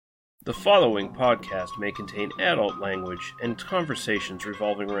The following podcast may contain adult language and conversations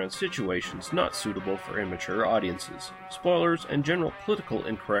revolving around situations not suitable for immature audiences. Spoilers and general political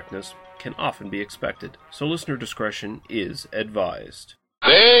incorrectness can often be expected, so listener discretion is advised.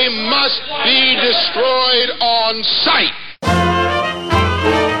 They must be destroyed on sight!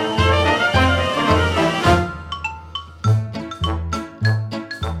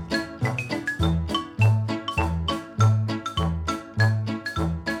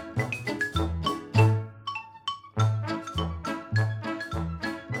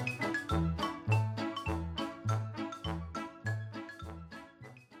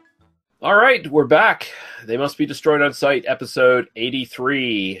 All right, we're back. They Must Be Destroyed on Sight, episode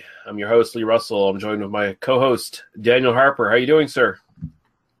 83. I'm your host, Lee Russell. I'm joined with my co-host, Daniel Harper. How are you doing, sir?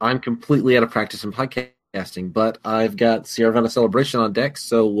 I'm completely out of practice in podcasting, but I've got Sierra Nevada Celebration on deck,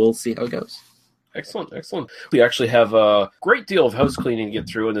 so we'll see how it goes. Excellent, excellent. We actually have a great deal of house cleaning to get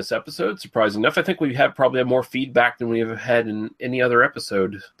through in this episode, surprising enough. I think we probably have more feedback than we have had in any other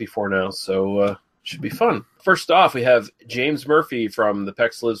episode before now, so should be fun. First off, we have James Murphy from the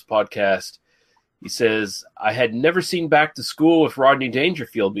Pex Lives podcast. He says, I had never seen Back to School with Rodney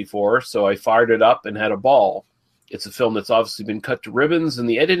Dangerfield before, so I fired it up and had a ball. It's a film that's obviously been cut to ribbons in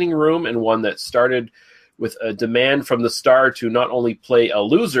the editing room, and one that started with a demand from the star to not only play a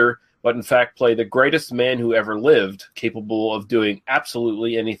loser, but in fact play the greatest man who ever lived, capable of doing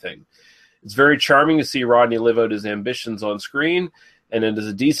absolutely anything. It's very charming to see Rodney live out his ambitions on screen, and it is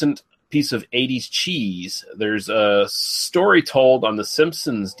a decent piece of 80s cheese. There's a story told on the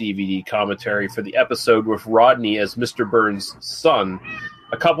Simpsons DVD commentary for the episode with Rodney as Mr. Burns' son.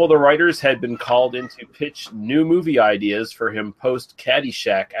 A couple of the writers had been called in to pitch new movie ideas for him post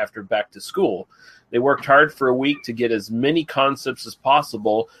Caddyshack after Back to School. They worked hard for a week to get as many concepts as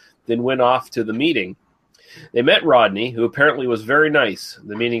possible, then went off to the meeting. They met Rodney, who apparently was very nice.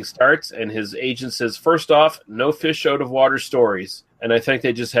 The meeting starts, and his agent says, first off, no fish out of water stories. And I think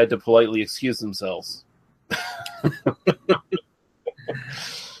they just had to politely excuse themselves.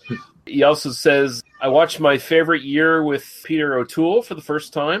 He also says, I watched my favorite year with Peter O'Toole for the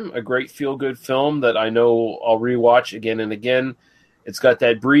first time, a great feel-good film that I know I'll rewatch again and again. It's got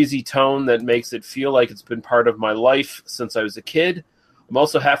that breezy tone that makes it feel like it's been part of my life since I was a kid. I'm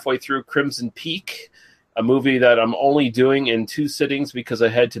also halfway through Crimson Peak, a movie that I'm only doing in 2 sittings because I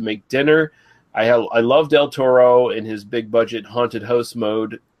had to make dinner. I love Del Toro in his big-budget haunted house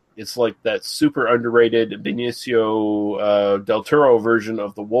mode. It's like that super underrated Benicio Del Toro version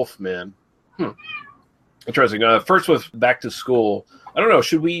of The Wolfman. Interesting. First with Back to School. I don't know.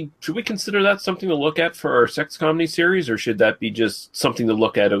 Should we consider that something to look at for our sex comedy series, or should that be just something to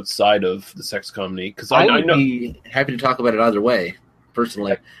look at outside of the sex comedy? Because I would be happy to talk about it either way,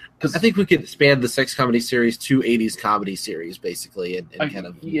 personally. Because I think we could expand the sex comedy series to 80s comedy series, basically, and kind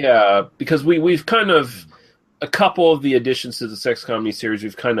of... Yeah, because we've kind of... A couple of the additions to the sex comedy series,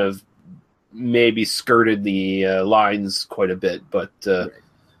 we've kind of maybe skirted the lines quite a bit, but right.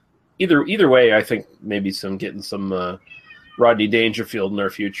 Either way, I think maybe getting some Rodney Dangerfield in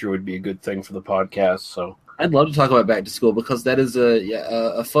our future would be a good thing for the podcast, so... I'd love to talk about Back to School because that is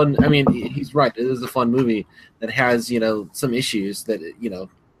a fun... I mean, he's right. It is a fun movie that has, some issues that,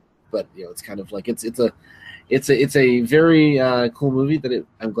 but it's kind of like it's a very cool movie that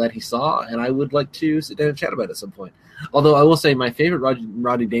I'm glad he saw, and I would like to sit down and chat about it at some point. Although I will say my favorite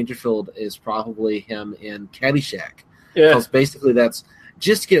Rodney Dangerfield is probably him in Caddyshack. Yeah, because basically that's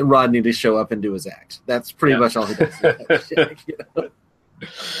just get Rodney to show up and do his act. That's pretty much all he does.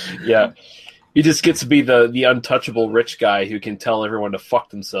 Yeah. He just gets to be the untouchable rich guy who can tell everyone to fuck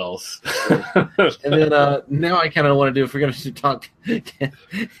themselves. And then now I kind of want to do, if we're going to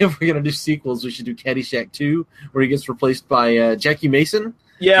do sequels, we should do Caddyshack 2, where he gets replaced by Jackie Mason.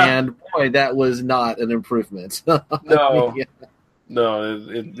 Yeah. And boy, that was not an improvement. No. No,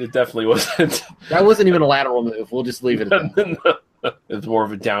 it definitely wasn't. That wasn't even a lateral move. We'll just leave it at that. It's more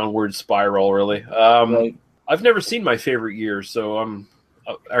of a downward spiral, really. Right. I've never seen My Favorite Year, so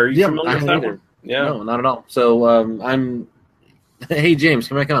are you familiar with that one? Yeah. No, not at all. So hey, James,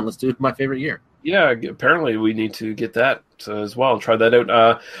 come back on. Let's do My Favorite Year. Yeah, apparently we need to get that as well and try that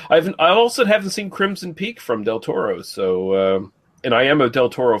out. I also haven't seen Crimson Peak from Del Toro, so and I am a Del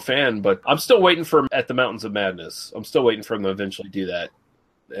Toro fan, but I'm still waiting for him at the Mountains of Madness. I'm still waiting for him to eventually do that.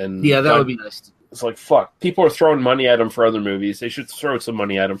 And yeah, that would be nice. It's like, fuck. People are throwing money at him for other movies. They should throw some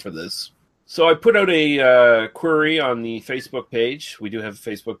money at him for this. So I put out a query on the Facebook page. We do have a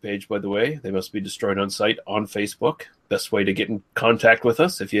Facebook page, by the way. They Must Be Destroyed on Sight on Facebook. Best way to get in contact with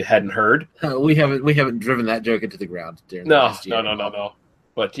us if you hadn't heard. We haven't driven that joke into the ground during the last year. No.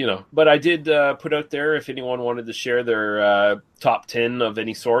 But I did put out there if anyone wanted to share their top 10 of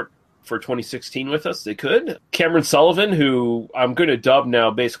any sort for 2016 with us, they could. Cameron Sullivan, who I'm going to dub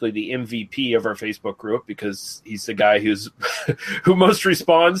now basically the MVP of our Facebook group because he's the guy who most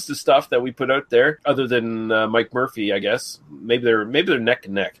responds to stuff that we put out there, other than Mike Murphy, I guess. Maybe they're neck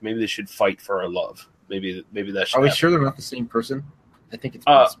and neck. Maybe they should fight for our love. Maybe that should. Are we happen. sure they're not the same person? I think it's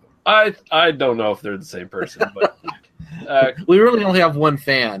possible. I don't know if they're the same person, but we really only have one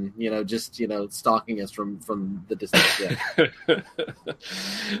fan, just stalking us from the distance. Yeah.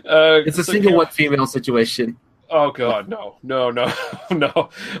 It's a single one female situation. Oh God, no.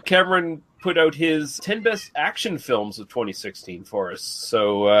 Cameron put out his 10 best action films of 2016 for us.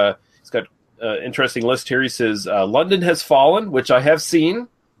 So he's got an interesting list here. He says London Has Fallen, which I have seen.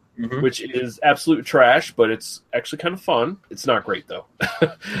 Mm-hmm. Which is absolute trash, but it's actually kind of fun. It's not great, though.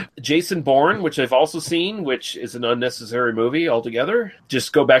 Jason Bourne, which I've also seen, which is an unnecessary movie altogether.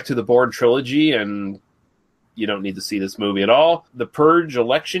 Just go back to the Bourne trilogy, and you don't need to see this movie at all. The Purge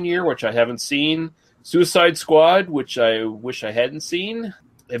Election Year, which I haven't seen. Suicide Squad, which I wish I hadn't seen.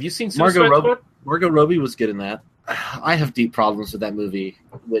 Have you seen Suicide Squad? Margot Robbie was good in that. I have deep problems with that movie,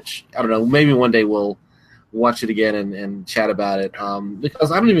 which, I don't know, maybe one day we'll watch it again and chat about it, because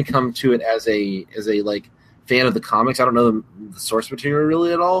I don't even come to it as a fan of the comics. I don't know the source material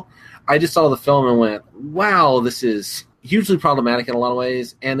really at all. I just saw the film and went, wow, this is hugely problematic in a lot of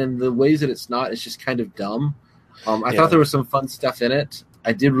ways, and in the ways that it's not, it's just kind of dumb. I thought there was some fun stuff in it.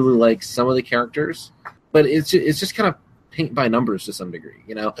 I did really like some of the characters, but it's just kind of paint by numbers to some degree.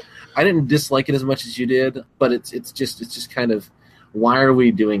 I didn't dislike it as much as you did, but it's just kind of, why are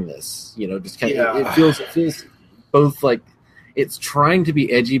we doing this? Just kind of, it feels both like it's trying to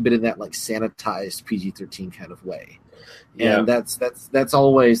be edgy, but in that like sanitized PG-13 kind of way. Yeah. And that's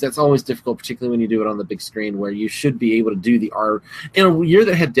always difficult, particularly when you do it on the big screen, where you should be able to do the R. In a year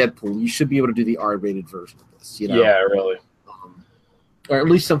that had Deadpool, you should be able to do the R-rated version of this. Yeah, really. Or at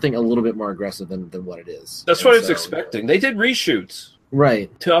least something a little bit more aggressive than what it is. That's what I was expecting. They did reshoots.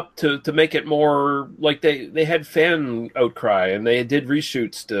 Right. To make it more like they had fan outcry, and they did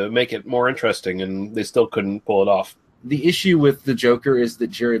reshoots to make it more interesting, and they still couldn't pull it off. The issue with the Joker is that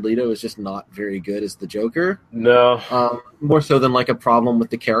Jared Leto is just not very good as the Joker. No. More so than like a problem with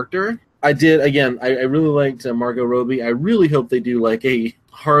the character. I really liked Margot Robbie. I really hope they do like a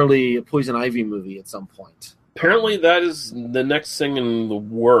Harley Poison Ivy movie at some point. Apparently that is the next thing in the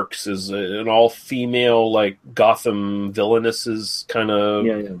works, is an all-female, like, Gotham villainesses kind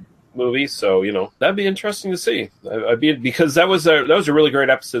of movie. So, that'd be interesting to see. Because that was a really great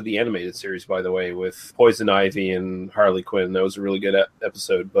episode of the animated series, by the way, with Poison Ivy and Harley Quinn. That was a really good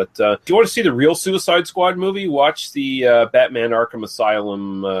episode. But if you want to see the real Suicide Squad movie, watch the Batman Arkham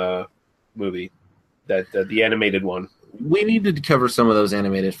Asylum movie, the animated one. We need to cover some of those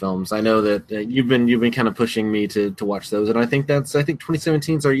animated films. I know that you've been kind of pushing me to watch those, and I think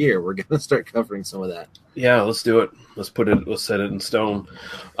 2017 is our year. We're going to start covering some of that. Yeah, let's do it. Let's set it in stone.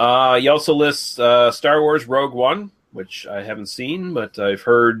 He also lists Star Wars Rogue One, which I haven't seen, but I've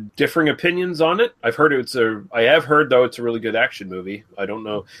heard differing opinions on it. I have heard though it's a really good action movie. I don't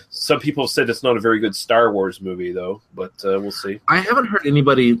know. Some people said it's not a very good Star Wars movie though, but we'll see. I haven't heard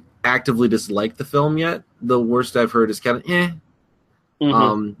anybody actively dislike the film yet. The worst I've heard is kind of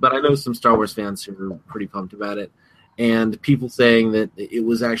Mm-hmm. But I know some Star Wars fans who are pretty pumped about it, and people saying that it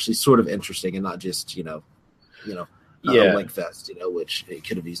was actually sort of interesting and not just a link fest, which it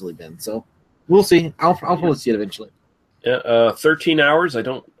could have easily been. So we'll see. I'll probably see it eventually. Yeah, 13 Hours. I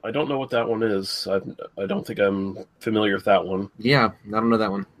don't know what that one is. I don't think I'm familiar with that one. Yeah, I don't know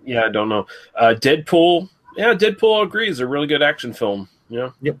that one. Yeah, I don't know. Deadpool. Yeah, Deadpool agrees. A really good action film.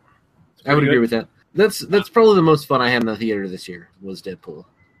 Yeah. Yep. I would agree with that. That's probably the most fun I had in the theater this year was Deadpool.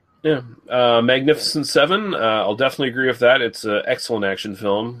 Yeah. Magnificent Seven. I'll definitely agree with that. It's an excellent action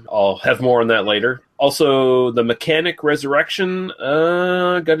film. I'll have more on that later. Also, The Mechanic Resurrection.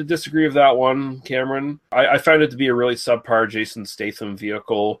 Got to disagree with that one, Cameron. I found it to be a really subpar Jason Statham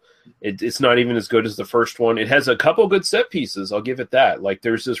vehicle. It's not even as good as the first one. It has a couple good set pieces. I'll give it that. Like,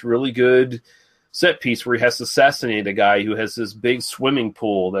 there's this really good set piece where he has to assassinate a guy who has this big swimming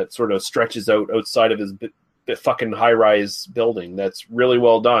pool that sort of stretches outside of his fucking high-rise building. That's really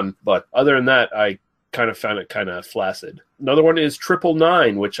well done. But other than that, I kind of found it kind of flaccid. Another one is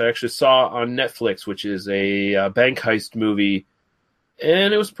 999, which I actually saw on Netflix, which is a bank heist movie,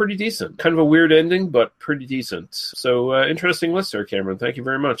 and it was pretty decent. Kind of a weird ending, but pretty decent. So interesting list there, Cameron. Thank you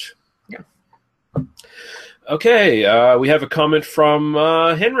very much. Yeah. Okay, we have a comment from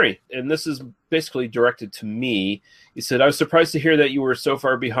Henry, and this is basically directed to me. He said, I was surprised to hear that you were so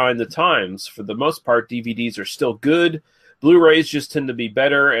far behind the times. For the most part, DVDs are still good. Blu-rays just tend to be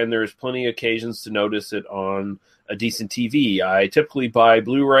better, and there's plenty of occasions to notice it on a decent TV. I typically buy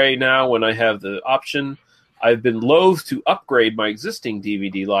Blu-ray now when I have the option. I've been loath to upgrade my existing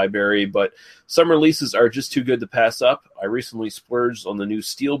DVD library, but some releases are just too good to pass up. I recently splurged on the new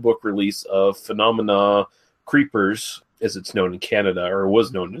Steelbook release of Phenomena Creepers, as it's known in Canada, or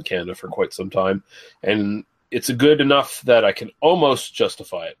was known in Canada for quite some time, and it's good enough that I can almost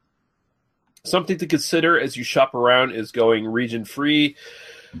justify it. Something to consider as you shop around is going region-free.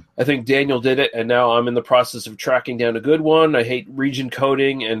 I think Daniel did it, and now I'm in the process of tracking down a good one. I hate region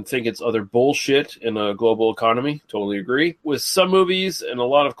coding and think it's other bullshit in a global economy. Totally agree. With some movies and a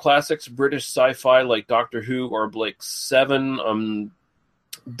lot of classics, British sci-fi like Doctor Who or Blake 7, I'm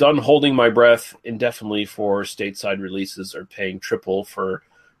done holding my breath indefinitely for stateside releases or paying triple for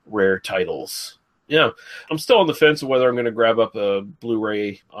rare titles. Yeah, I'm still on the fence of whether I'm going to grab up a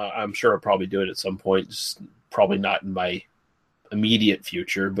Blu-ray. I'm sure I'll probably do it at some point, just probably not in my immediate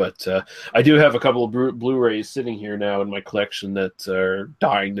future, but I do have a couple of Blu-rays sitting here now in my collection that are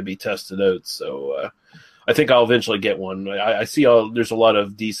dying to be tested out, so I think I'll eventually get one. I see there's a lot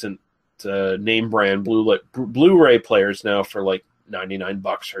of decent name brand Blu-ray players now for like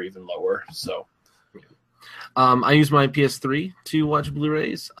 $99 or even lower, so... I use my PS3 to watch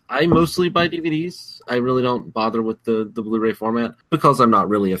Blu-rays. I mostly buy DVDs. I really don't bother with the Blu-ray format because I'm not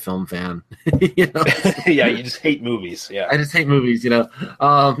really a film fan. You know? Yeah, you just hate movies. Yeah, I just hate movies. You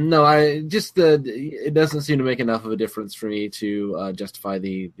know, no, I just it doesn't seem to make enough of a difference for me to justify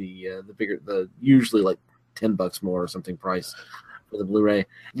the usually like $10 more or something price for the Blu-ray.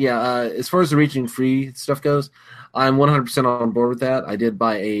 Yeah, as far as the region-free stuff goes, I'm 100% on board with that. I did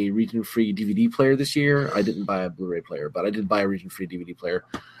buy a region-free DVD player this year. I didn't buy a Blu-ray player, but I did buy a region-free DVD player,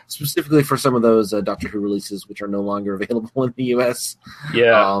 specifically for some of those Doctor Who releases, which are no longer available in the U.S.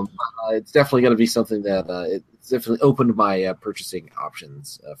 Yeah. It's definitely going to be something that it's definitely opened my purchasing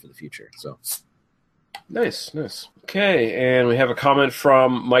options for the future. So. Nice. Okay, and we have a comment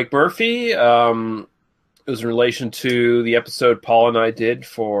from Mike Murphy. It was in relation to the episode Paul and I did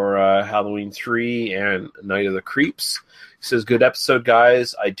for Halloween 3 and Night of the Creeps. He says, good episode,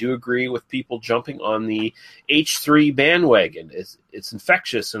 guys. I do agree with people jumping on the H3 bandwagon. It's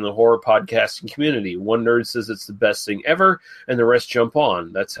infectious in the horror podcasting community. One nerd says it's the best thing ever, and the rest jump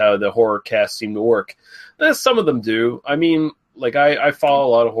on. That's how the horror casts seem to work. Some of them do. I mean, like I follow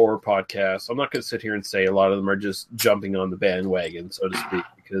a lot of horror podcasts. I'm not going to sit here and say a lot of them are just jumping on the bandwagon, so to speak,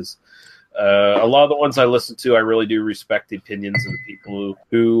 because... a lot of the ones I listen to, I really do respect the opinions of the people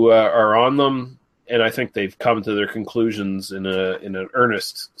who are on them, and I think they've come to their conclusions in an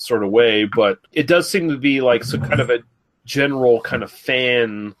earnest sort of way. But it does seem to be like some kind of a general kind of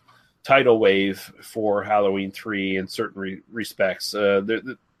fan tidal wave for Halloween 3 in certain respects.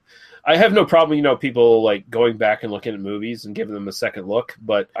 I have no problem, people like going back and looking at movies and giving them a second look,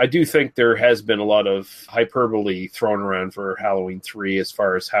 but I do think there has been a lot of hyperbole thrown around for Halloween 3 as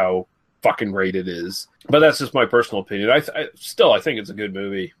far as how fucking great it is. But that's just my personal opinion. I think it's a good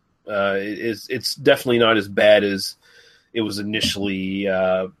movie. It's definitely not as bad as it was initially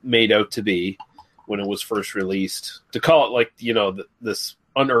made out to be when it was first released. To call it like, this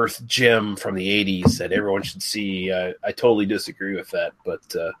unearthed gem from the 80s that everyone should see, I totally disagree with that. But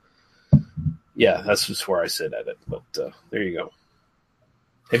yeah, that's just where I sit at it. But there you go.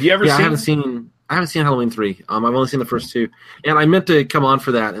 Have you ever seen... I haven't seen Halloween 3. I've only seen the first two. And I meant to come on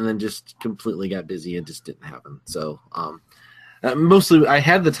for that and then just completely got busy and just didn't happen. So mostly I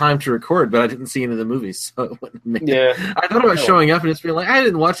had the time to record, but I didn't see any of the movies. So yeah. I thought about showing up and just being like, I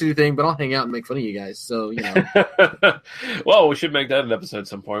didn't watch anything, but I'll hang out and make fun of you guys. So, Well, we should make that an episode at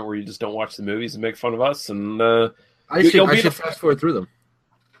some point where you just don't watch the movies and make fun of us. And I should fast forward through them.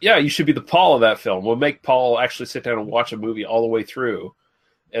 Yeah, you should be the Paul of that film. We'll make Paul actually sit down and watch a movie all the way through.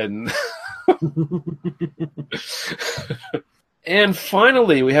 And... And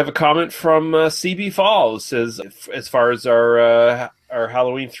finally, we have a comment from CB Falls. Says, as far as our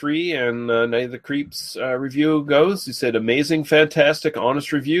Halloween 3 and Night of the Creeps review goes, he said, amazing, fantastic,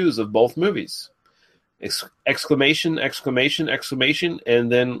 honest reviews of both movies. Exclamation, exclamation, exclamation,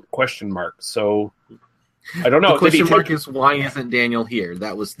 and then question mark. So, I don't know. The question mark is, why isn't Daniel here?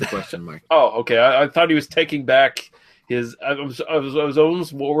 That was the question mark. Oh, okay. I thought he was taking back... I was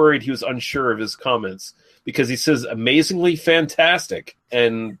almost worried he was unsure of his comments because he says amazingly fantastic,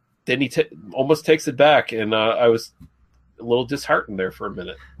 and then he almost takes it back, and I was a little disheartened there for a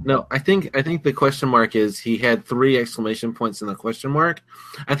minute. No, I think the question mark is he had 3 exclamation points in the question mark.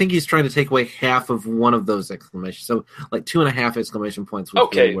 I think he's trying to take away half of one of those exclamations, so like 2.5 exclamation points was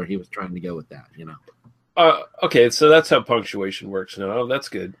really where he was trying to go with that. Okay, so that's how punctuation works now. Oh, that's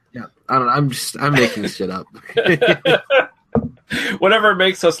good. Yeah, I don't know. I'm making shit up. Whatever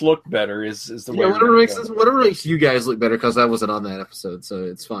makes us look better is the way. Whatever makes you guys look better, because I wasn't on that episode, so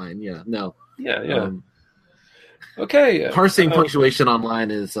it's fine. Yeah, no. Yeah. Okay. Parsing punctuation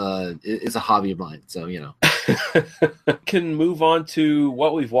online is a hobby of mine, so Can move on to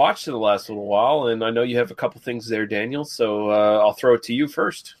what we've watched in the last little while, and I know you have a couple things there, Daniel. So I'll throw it to you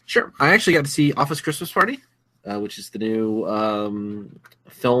first. Sure. I actually got to see Office Christmas Party, which is the new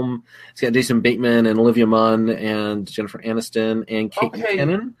film. It's got Jason Bateman and Olivia Munn and Jennifer Aniston and Kate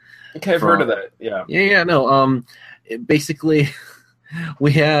McKinnon. Okay, I've heard of that. Yeah. Yeah. No. Basically,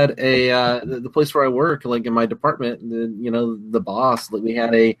 we had the place where I work, like in my department, the boss, like we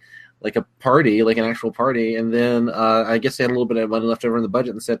had a party, like an actual party, and then I guess they had a little bit of money left over in the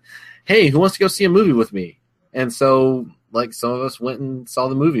budget and said, "Hey, who wants to go see a movie with me?" And so, like, some of us went and saw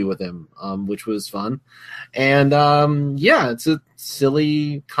the movie with him, which was fun. And it's a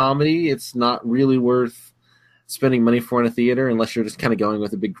silly comedy. It's not really worth spending money for in a theater unless you're just kind of going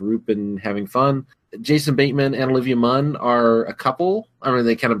with a big group and having fun. Jason Bateman and Olivia Munn are a couple. I mean,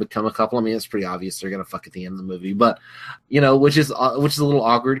 they kind of become a couple. I mean, it's pretty obvious they're going to fuck at the end of the movie, but which is a little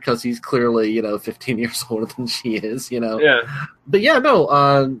awkward because he's clearly 15 years older than she is. Yeah. But yeah, no.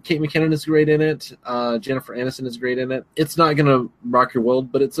 Kate McKinnon is great in it. Jennifer Aniston is great in it. It's not going to rock your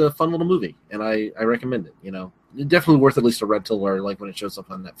world, but it's a fun little movie, and I recommend it. Definitely worth at least a rental, or like when it shows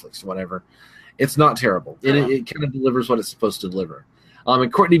up on Netflix or whatever. It's not terrible. It kind of delivers what it's supposed to deliver.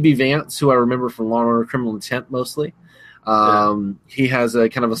 And Courtney B. Vance, who I remember from Law & Order: Criminal Intent mostly. He has a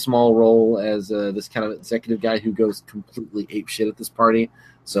kind of a small role as this kind of executive guy who goes completely apeshit at this party.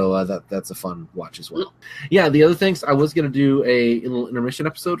 So that's a fun watch as well. Yeah, the other things, I was going to do a little intermission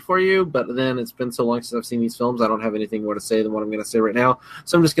episode for you, but then it's been so long since I've seen these films, I don't have anything more to say than what I'm going to say right now.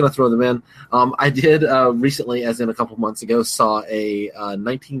 So I'm just going to throw them in. I did recently, as in a couple months ago, saw a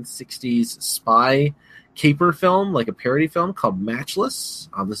 1960s spy caper film, like a parody film called Matchless.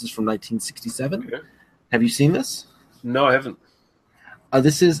 This is from 1967. Okay. Have you seen this? No, I haven't.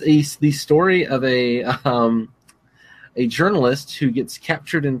 This is the story of a journalist who gets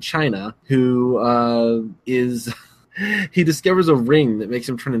captured in China, who he discovers a ring that makes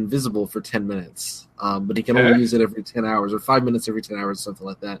him turn invisible for 10 minutes. But he can only use it every 10 hours, or 5 minutes every 10 hours, something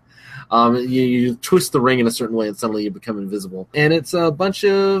like that. You twist the ring in a certain way, and suddenly you become invisible. And it's a bunch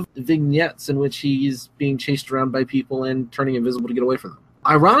of vignettes in which he's being chased around by people and turning invisible to get away from them.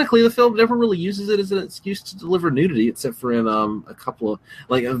 Ironically, the film never really uses it as an excuse to deliver nudity, except for in a couple of,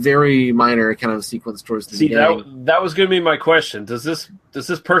 like, a very minor kind of sequence towards the beginning. That was going to be my question. Does this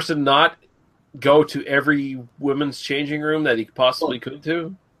person not go to every women's changing room that he possibly could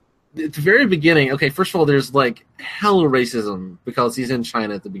to? At the very beginning, okay, first of all, there's like hella racism because he's in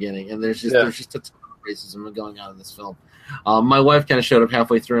China at the beginning, and there's just a ton of racism going on in this film. My wife kind of showed up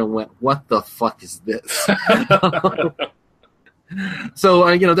halfway through and went, "What the fuck is this?" So,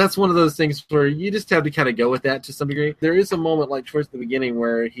 that's one of those things where you just have to kind of go with that to some degree. There is a moment, like, towards the beginning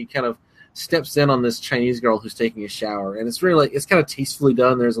where he kind of steps in on this Chinese girl who's taking a shower, and it's really, it's kind of tastefully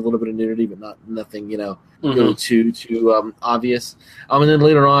done. There's a little bit of nudity, but nothing, really too obvious. And then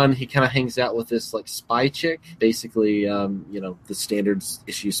later on, he kind of hangs out with this, like, spy chick, basically, the standard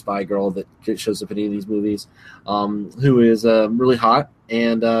issue spy girl that shows up in any of these movies, who is really hot,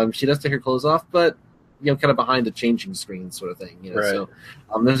 and she does take her clothes off, but kind of behind a changing screen sort of thing, Right. So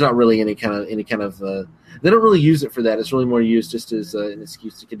there's not really any kind of they don't really use it for that. It's really more used just as an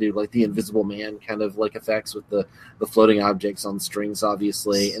excuse to do like the Invisible Man kind of like effects with the floating objects on strings,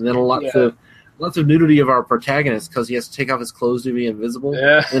 obviously, and then lots of nudity of our protagonist because he has to take off his clothes to be invisible.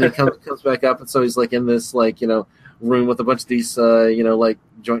 Yeah. And he comes back up, and so he's like in this room with a bunch of these like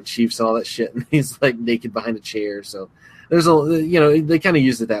Joint Chiefs and all that shit, and he's like naked behind a chair. So there's they kind of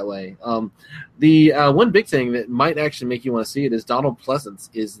use it that way. The one big thing that might actually make you want to see it is Donald Pleasance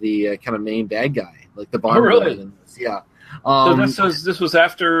is the kind of main bad guy, like the Bond. Oh, really? In this. Yeah. So this was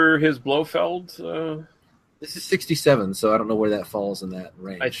after his Blofeld. This is 1967, so I don't know where that falls in that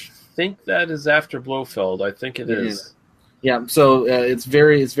range. I think that is after Blofeld. I think it is. Yeah. So it's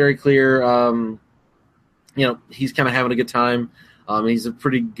very clear. He's kind of having a good time. He's a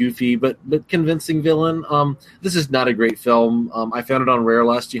pretty goofy but convincing villain. This is not a great film. I found it on Rare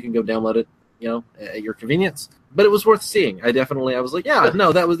Lust. You can go download it, at your convenience. But it was worth seeing. I was like, yeah,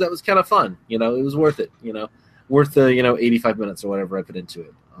 no, that was kind of fun. It was worth it. Worth the 85 minutes or whatever I put into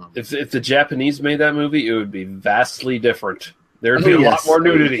it. If the Japanese made that movie, it would be vastly different. There'd be a lot more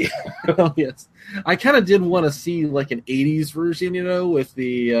nudity. Oh yes, I kind of did want to see like an '80s version, with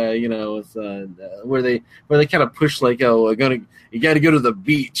the where they kind of push like, oh, you got to go to the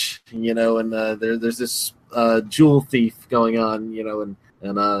beach, and there's this jewel thief going on,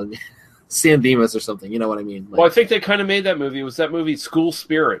 and San Dimas or something. You know what I mean? Like, Well, I think they kind of made that movie. It was that movie School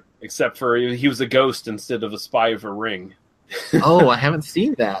Spirit, except for he was a ghost instead of a spy of a ring. oh, I haven't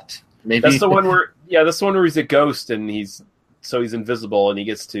seen that. Maybe That's the one where, that's the one where he's a ghost and he's invisible and he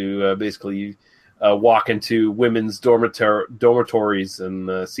gets to basically walk into women's dormitories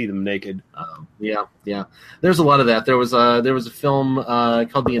and see them naked. Yeah. There's a lot of that. There was a film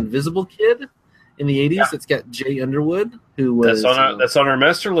called The Invisible Kid in the 80s. Yeah. It's got Jay Underwood, who was that's on our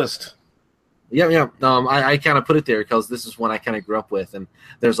master list. Yeah. I kind of put it there because this is one I kind of grew up with, and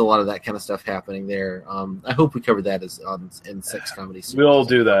there's a lot of that kind of stuff happening there. I hope we cover that in sex comedy. We'll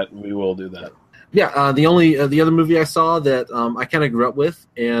do that. We will do that. Yeah, the other movie I saw that I kind of grew up with,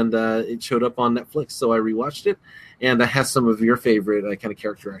 and it showed up on Netflix, so I rewatched it, and it has some of your favorite kind of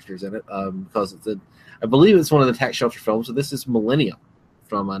character actors in it because I believe it's one of the tax shelter films. So this is Millennium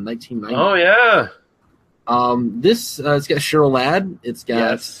from 1990. Oh yeah. This it's got Cheryl Ladd. It's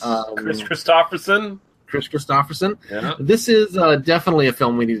got Chris Christopherson. Yeah. This is definitely a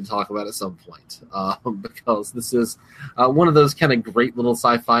film we need to talk about at some point because this is one of those kind of great little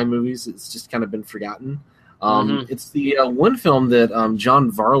sci-fi movies. It's just kind of been forgotten. It's the one film that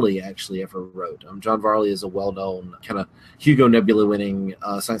John Varley actually ever wrote. John Varley is a well-known kind of Hugo Nebula winning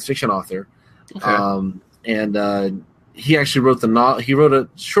science fiction author. Okay. And he actually wrote he wrote a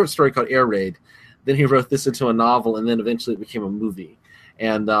short story called Air Raid. Then he wrote this into a novel, and then eventually it became a movie.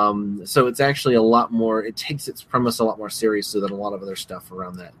 And so it's actually a lot more, it takes its premise a lot more seriously than a lot of other stuff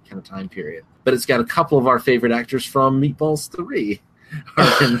around that kind of time period. But it's got a couple of our favorite actors from Meatballs 3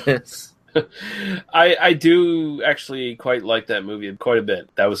 are in this. I do actually quite like that movie quite a bit.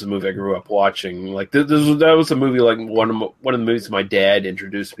 That was a movie I grew up watching. Like that was a movie like one of the movies my dad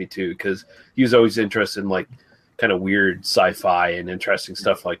introduced me to because he was always interested in like kind of weird sci-fi and interesting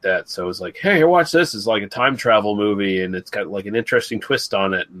stuff like that. So it was like, hey, watch this. It's like a time travel movie, and it's got like an interesting twist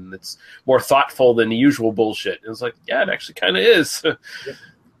on it, and it's more thoughtful than the usual bullshit. And it was like, yeah, it actually kind of is.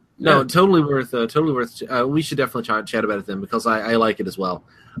 No, totally worth. We should definitely chat about it then because I like it as well.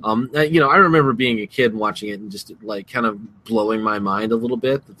 I remember being a kid and watching it and just like kind of blowing my mind a little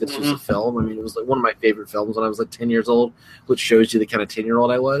bit that this was a film. I mean, it was like one of my favorite films when I was like 10 years old, which shows you the kind of 10-year-old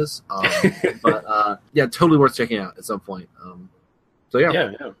I was. Totally worth checking out at some point.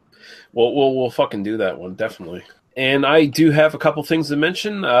 Yeah. We'll fucking do that one definitely. And I do have a couple things to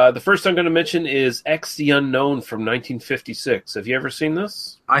mention. The first I'm going to mention is X the Unknown from 1956. Have you ever seen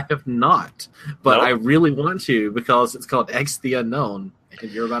this? I have not, but Nope. I really want to because it's called X the Unknown,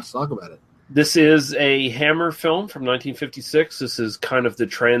 and you're about to talk about it. This is a Hammer film from 1956. This is kind of the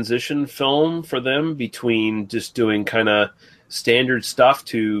transition film for them between just doing kind of standard stuff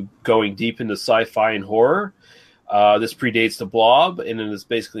to going deep into sci-fi and horror. This predates The Blob, and it is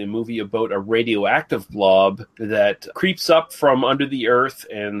basically a movie about a radioactive blob that creeps up from under the earth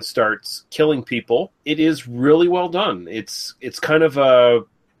and starts killing people. It is really well done. It's kind of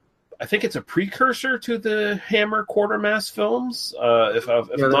I think it's a precursor to the Hammer Quatermass films, if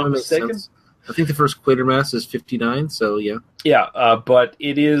I'm not mistaken. I think the first Quatermass is 59, so yeah. Yeah, but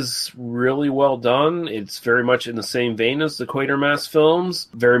it is really well done. It's very much in the same vein as the Quatermass films.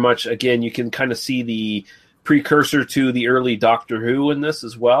 Very much, again, you can kind of see the precursor to the early Doctor Who in this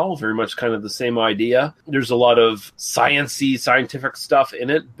as well. Very much kind of the same idea. There's a lot of sciencey, scientific stuff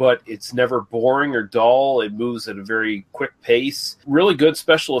in it, but it's never boring or dull. It moves at a very quick pace. Really good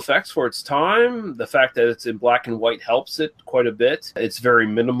special effects for its time. The fact that it's in black and white helps it quite a bit. It's very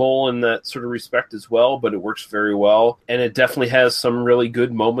minimal in that sort of respect as well, but it works very well. And it definitely has some really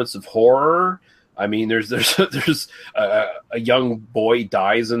good moments of horror. I mean, there's a young boy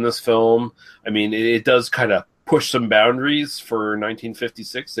dies in this film. I mean, it does kind of push some boundaries for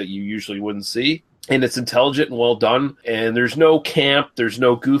 1956 that you usually wouldn't see. And it's intelligent and well done. And there's no camp, there's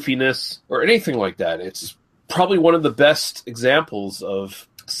no goofiness or anything like that. It's probably one of the best examples of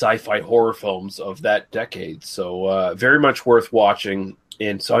sci-fi horror films of that decade. So very much worth watching.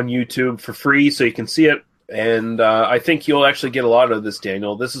 And it's on YouTube for free, so you can see it. And I think you'll actually get a lot of this,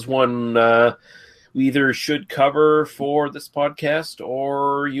 Daniel. This is one we either should cover for this podcast,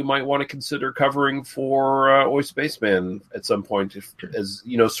 or you might want to consider covering for Oi Spaceman at some point, as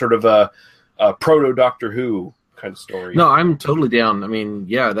sort of a proto Doctor Who kind of story. No, I'm totally down. I mean,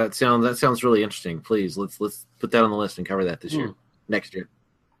 yeah, that sounds really interesting. Please, let's put that on the list and cover that this year, next year.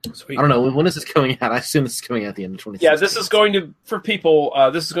 Sweet. I don't know when is this coming out. I assume this is coming out at the end of 2016. Yeah, this is going to for people.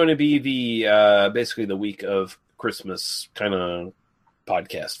 This is going to be the basically the week of Christmas kind of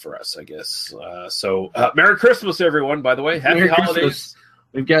podcast for us, I guess. So Merry Christmas, everyone! By the way, Happy Merry Holidays. Christmas.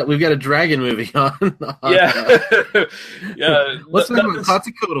 We've got a dragon movie on. Yeah, yeah. Let's talk about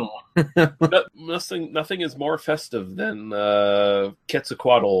Quetzalcoatl. Nothing is more festive than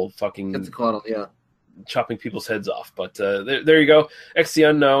Quetzalcoatl fucking Quetzalcoatl, yeah. chopping people's heads off. But there you go. X the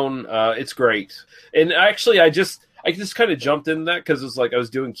Unknown. It's great. And actually, I just kind of jumped in that because it's like I was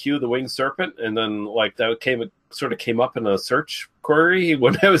doing Q the Winged Serpent, and then like that came up in a search query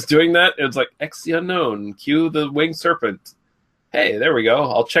when I was doing that. It was like X the Unknown, Q the Winged Serpent. Hey, there we go.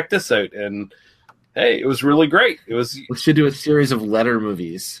 I'll check this out. And hey, it was really great. We should do a series of letter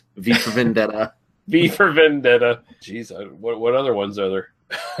movies. V for Vendetta. V for Vendetta. Jeez, what other ones are there?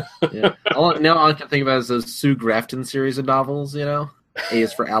 Yeah. Now all I can think about is those Sue Grafton series of novels, you know? A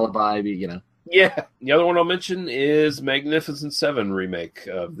is for Alibi, you know. Yeah. The other one I'll mention is Magnificent Seven remake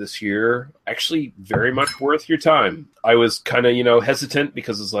of this year. Actually, very much worth your time. I was kind of, hesitant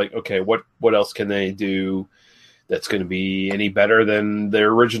because it's like, okay, what else can they do that's going to be any better than the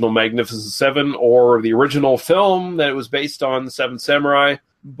original Magnificent Seven or the original film that it was based on, The Seven Samurai?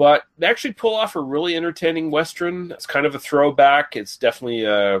 But they actually pull off a really entertaining Western. It's kind of a throwback. It's definitely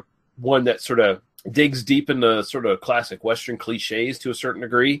one that sort of digs deep into sort of classic Western cliches to a certain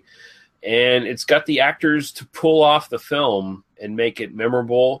degree. And it's got the actors to pull off the film and make it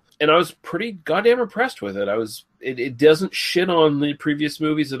memorable. And I was pretty goddamn impressed with it. It doesn't shit on the previous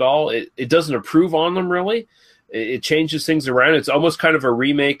movies at all. It doesn't improve on them, really. It changes things around. It's almost kind of a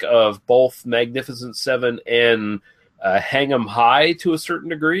remake of both Magnificent Seven and Hang 'em High to a certain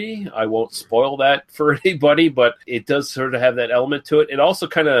degree. I won't spoil that for anybody, but it does sort of have that element to it. It also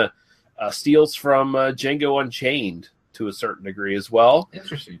kind of steals from Django Unchained to a certain degree as well.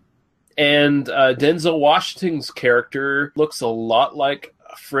 Interesting. And Denzel Washington's character looks a lot like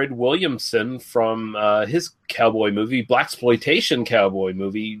Fred Williamson from his cowboy movie, blaxploitation cowboy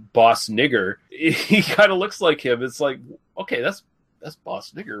movie, Boss Nigger. He kind of looks like him. It's like, okay, that's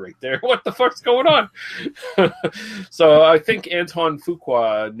Boss Nigger right there. What the fuck's going on? So I think Antoine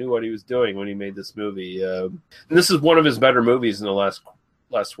Fuqua knew what he was doing when he made this movie. And this is one of his better movies in the last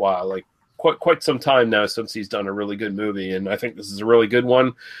while. Like quite some time now since he's done a really good movie, and I think this is a really good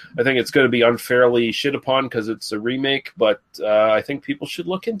one. I think it's going to be unfairly shit upon because it's a remake, but I think people should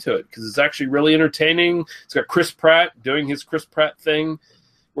look into it because it's actually really entertaining. It's got Chris Pratt doing his Chris Pratt thing.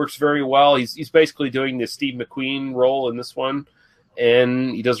 Works very well. He's basically doing the Steve McQueen role in this one,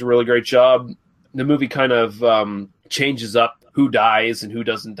 and he does a really great job. The movie kind of changes up who dies and who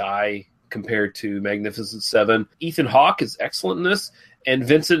doesn't die compared to Magnificent Seven. Ethan Hawke is excellent in this. And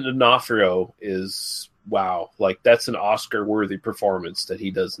Vincent D'Onofrio is, wow, like that's an Oscar-worthy performance that he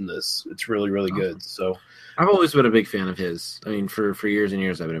does in this. It's really, really good. So I've always been a big fan of his. I mean, for years and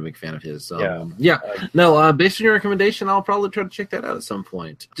years, I've been a big fan of his. No, based on your recommendation, I'll probably try to check that out at some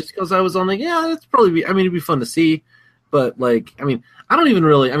point. Just because I was on it'd probably be, it'd be fun to see. But, I don't even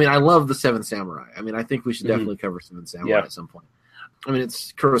really, I love The Seven Samurai. I think we should definitely cover Seven Samurai at some point.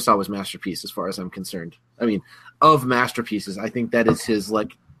 It's Kurosawa's masterpiece as far as I'm concerned. Of masterpieces, I think that is his,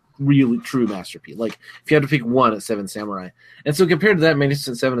 really true masterpiece. If you had to pick one, it's Seven Samurai. And so compared to that,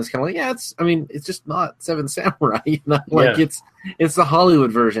 Magnificent Seven is kind of it's just not Seven Samurai. It's the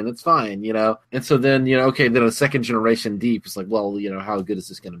Hollywood version. It's fine, And so then, then a second generation deep, it's how good is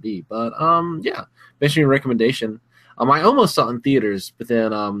this going to be? But, based on your recommendation, I almost saw it in theaters, but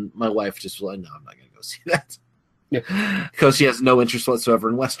then my wife just was like, no, I'm not going to go see that. Yeah, because she has no interest whatsoever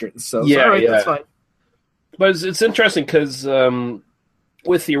in westerns. So that's fine. But it's interesting because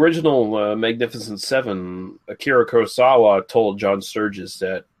with the original Magnificent Seven, Akira Kurosawa told John Sturges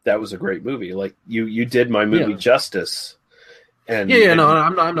that was a great movie. Like you did my movie justice. And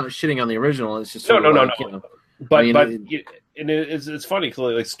I'm not shitting on the original. It's just no. But it's funny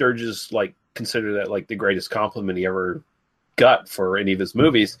because Sturges consider that the greatest compliment he ever got for any of his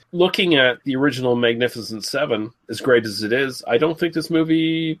movies. Looking at the original Magnificent Seven, as great as it is, I don't think this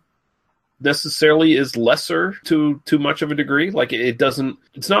movie necessarily is lesser to too much of a degree.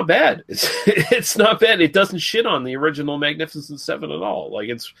 It's not bad. It's not bad. It doesn't shit on the original Magnificent Seven at all.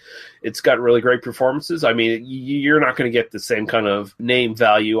 It's got really great performances. You're not going to get the same kind of name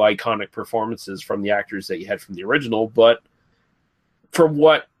value, iconic performances from the actors that you had from the original, but for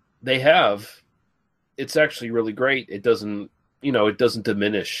what they have, it's actually really great. It doesn't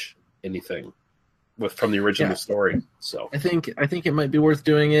diminish anything from the original story. So I think it might be worth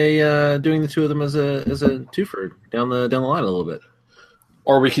doing doing the two of them as a twofer down the line a little bit.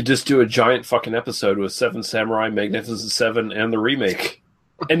 Or we could just do a giant fucking episode with Seven Samurai, Magnificent Seven, and the remake.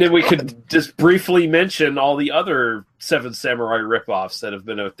 And then we could just briefly mention all the other Seven Samurai ripoffs that have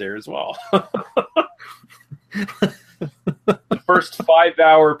been out there as well. The first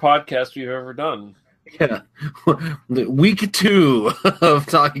 5-hour podcast we've ever done. Yeah. Week 2 of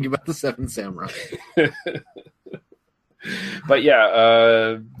talking about the Seven Samurai. But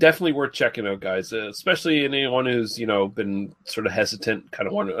yeah, definitely worth checking out, guys. Especially anyone who's been sort of hesitant, kind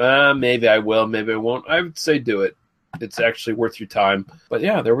of wondering, maybe I will, maybe I won't. I would say do it. It's actually worth your time. But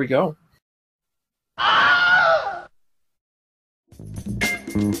yeah, there we go.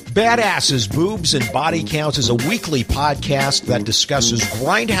 Badasses, Boobs, and Body Counts is a weekly podcast that discusses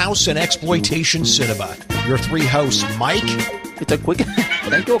grindhouse and exploitation cinema. Your 3 hosts, Mike. It's a quick.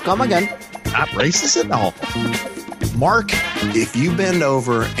 Thank you. Come again. Not racist at all. Mark. If you bend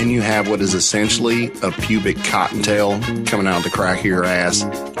over and you have what is essentially a pubic cottontail coming out of the crack of your ass,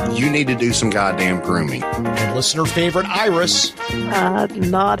 you need to do some goddamn grooming. And listener favorite, Iris.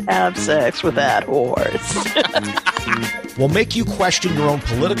 Not have sex with that horse. Will make you question your own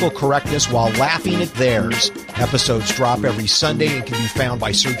political correctness while laughing at theirs. Episodes drop every Sunday and can be found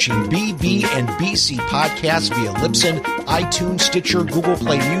by searching BB and BC podcasts via Libsyn, iTunes, Stitcher, Google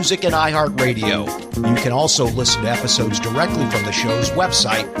Play Music, and iHeartRadio. You can also listen to episodes directly from the show's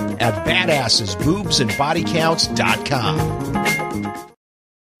website at badassesboobsandbodycounts.com.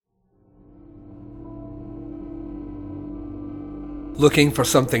 Looking for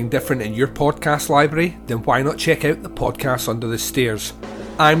something different in your podcast library? Then why not check out the Podcast Under the Stairs?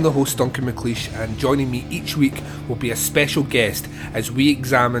 I'm the host Duncan McLeish, and joining me each week will be a special guest as we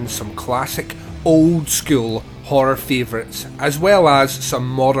examine some classic, old school horror favourites, as well as some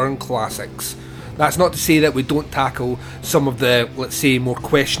modern classics. That's not to say that we don't tackle some of the, let's say, more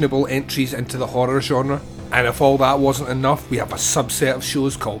questionable entries into the horror genre. And if all that wasn't enough, we have a subset of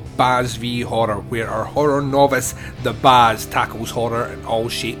shows called Baz v Horror, where our horror novice, the Baz, tackles horror in all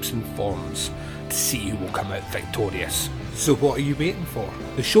shapes and forms to see who will come out victorious. So what are you waiting for?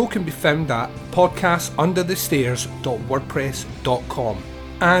 The show can be found at podcastunderthestairs.wordpress.com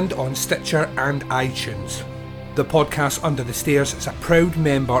and on Stitcher and iTunes. The Podcast Under the Stairs is a proud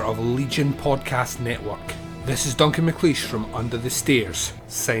member of Legion Podcast Network. This is Duncan McLeish from Under the Stairs,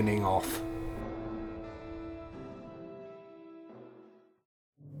 signing off.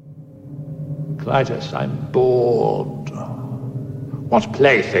 Clytus, I'm bored. What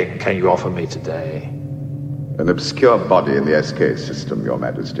plaything can you offer me today? An obscure body in the SK system, Your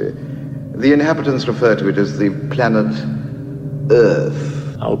Majesty. The inhabitants refer to it as the planet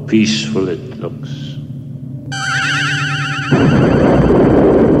Earth. How peaceful it looks.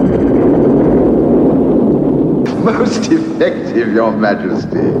 Most effective, Your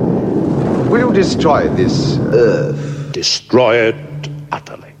Majesty. Will you destroy this Earth? Destroy it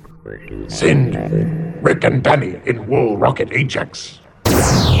utterly. Send Rick and Danny in Wool Rocket Ajax.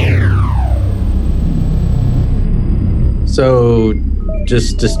 So,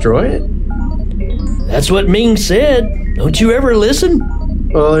 just destroy it? That's what Ming said. Don't you ever listen?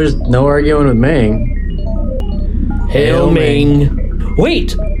 Well, there's no arguing with Ming. Hail Ming.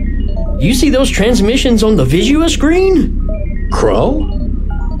 Wait! You see those transmissions on the Visua screen? Crow?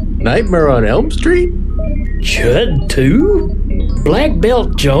 Nightmare on Elm Street? Chud 2? Black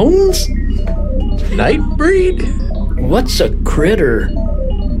Belt Jones? Nightbreed? What's a critter?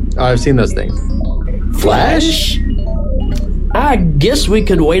 Oh, I've seen those things. Flash? I guess we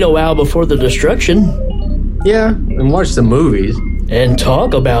could wait a while before the destruction. Yeah, and watch the movies. And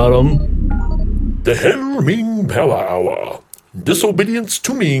talk about them. The Hail Ming Power Hour. Disobedience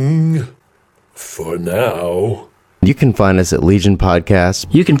to Ming. For now. You can find us at Legion Podcasts.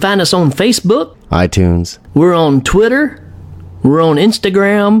 You can find us on Facebook. iTunes. We're on Twitter. We're on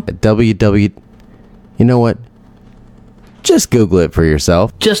Instagram. At You know what? Just Google it for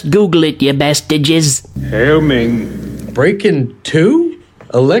yourself. Just Google it, you bastages. Hail Ming. Breaking 2?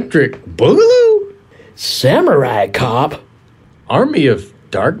 Electric Boogaloo? Samurai Cop? Army of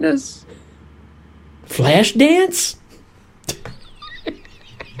Darkness? Flashdance?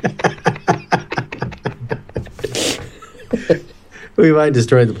 We might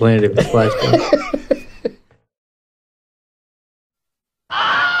destroy the planet if it's Flashpoint.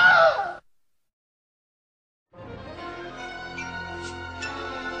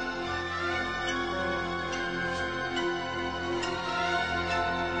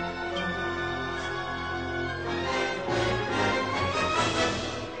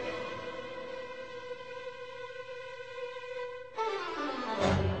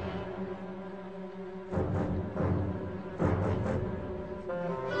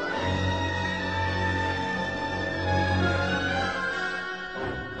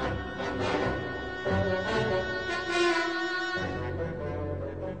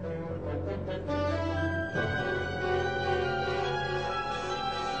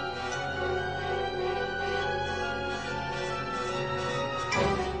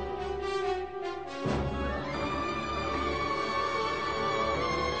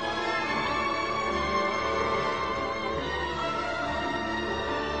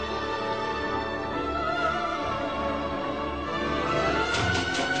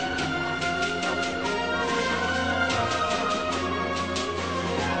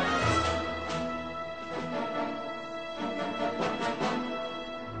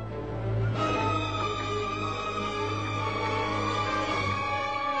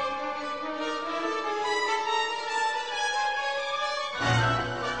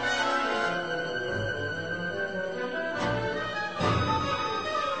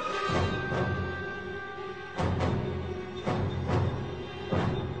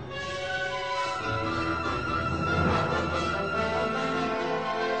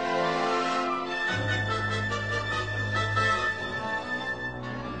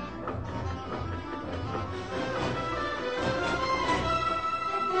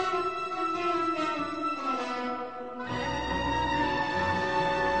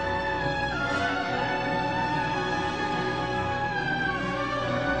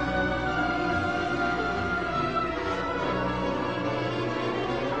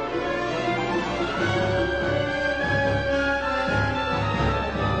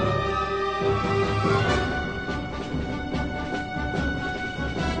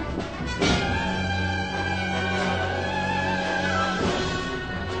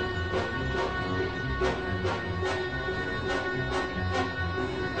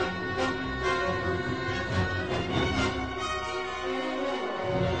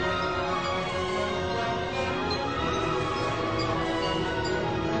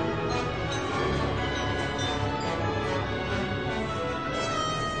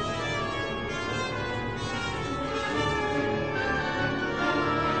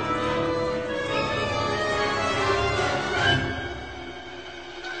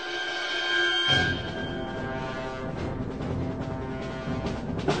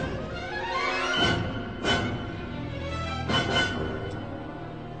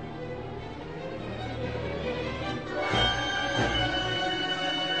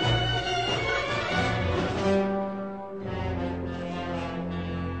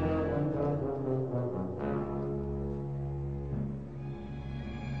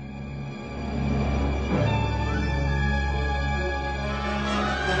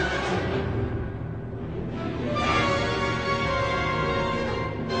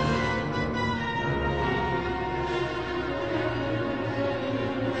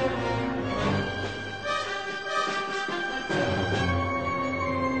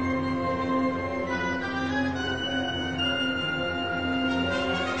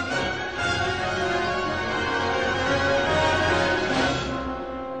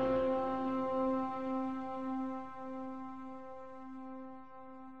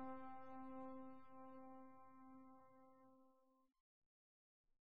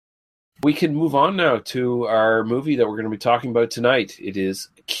 We can move on now to our movie that we're going to be talking about tonight. It is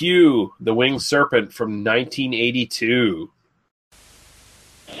Q, the Winged Serpent from 1982.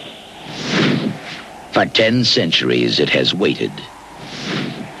 For 10 centuries it has waited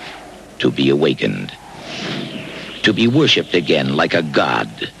to be awakened, to be worshipped again like a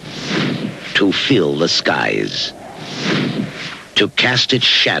god, to fill the skies, to cast its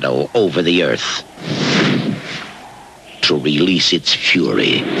shadow over the earth, to release its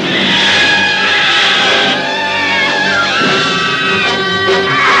fury.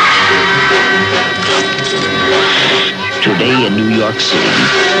 Today in New York City,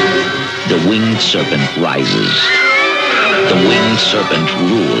 the Winged Serpent rises. The Winged Serpent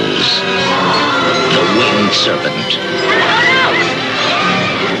rules. The Winged Serpent.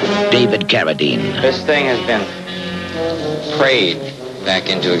 David Carradine. This thing has been prayed back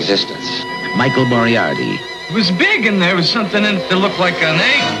into existence. Michael Moriarty. It was big and there was something in it that looked like an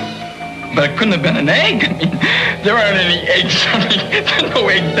egg. But it couldn't have been an egg. I mean, there aren't any eggs. I mean, there's no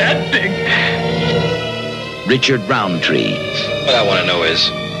egg that big. Richard Roundtree. What I want to know is,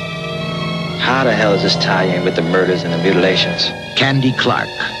 how the hell does this tie in with the murders and the mutilations? Candy Clark.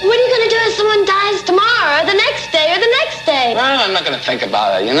 What are you going to do if someone dies tomorrow, or the next day, or the next day? Well, I'm not going to think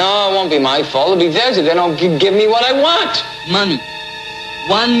about it. You know, it won't be my fault. It'll be theirs if they don't give me what I want. Money.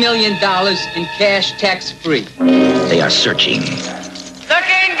 $1 million in cash, tax-free. They are searching.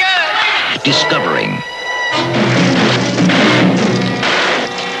 Looking good. Discovering.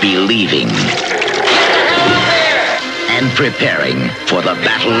 Believing. And preparing for the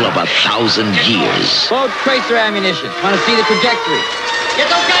battle of 1,000 years. Load tracer ammunition. Want to see the trajectory? Get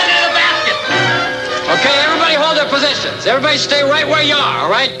those guys into the basket. Okay, everybody hold their positions. Everybody stay right where you are,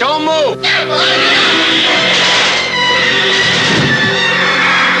 all right? Don't move.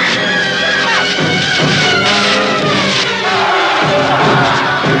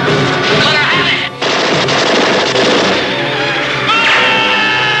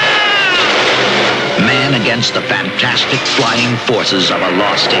 Against the fantastic flying forces of a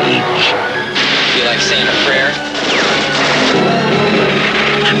lost age. You like saying a prayer?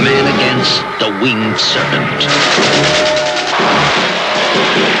 Man against the Winged Serpent.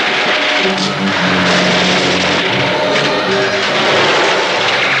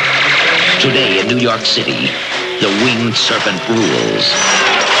 Today in New York City, the Winged Serpent rules.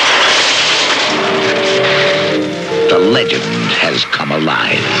 The legend has come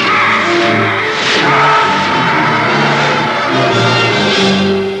alive.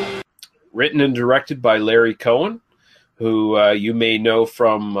 Written and directed by Larry Cohen, who you may know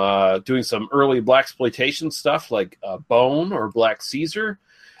from doing some early blaxploitation stuff like Bone or Black Caesar.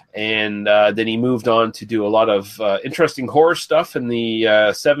 And then he moved on to do a lot of interesting horror stuff in the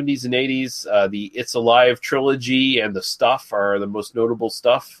 70s and 80s. The It's Alive trilogy and The Stuff are the most notable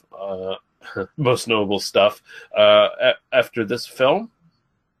stuff. After this film.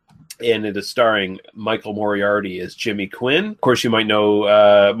 And it is starring Michael Moriarty as Jimmy Quinn. Of course, you might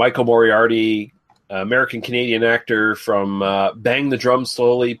know Michael Moriarty, American-Canadian actor from Bang the Drum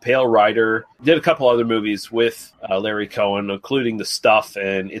Slowly, Pale Rider. Did a couple other movies with Larry Cohen, including The Stuff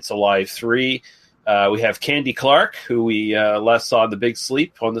and It's Alive 3. We have Candy Clark, who we last saw in The Big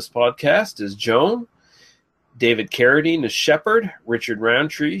Sleep on this podcast, as Joan. David Carradine as Shepard. Richard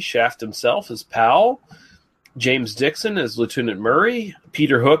Roundtree, Shaft himself, as Powell. James Dixon as Lieutenant Murray,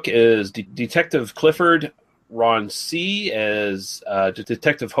 Peter Hook as Detective Clifford, Ron C. as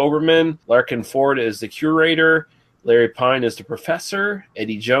Detective Hoberman, Larkin Ford as the Curator, Larry Pine as the Professor,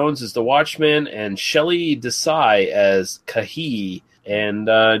 Eddie Jones as the Watchman, and Shelley Desai as Kahi. And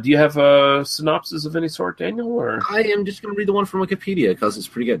do you have a synopsis of any sort, Daniel? Or? I am just going to read the one from Wikipedia because it's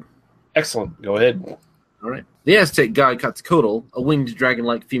pretty good. Excellent. Go ahead. All right. The Aztec god Quetzalcoatl, a winged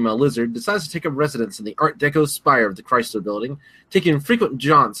dragon-like female lizard, decides to take up residence in the Art Deco spire of the Chrysler Building, taking frequent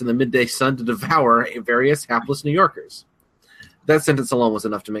jaunts in the midday sun to devour various hapless New Yorkers. That sentence alone was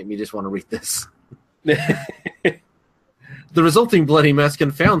enough to make me just want to read this. The resulting bloody mess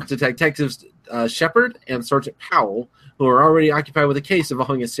confounds Detectives Shepard and Sergeant Powell, who are already occupied with a case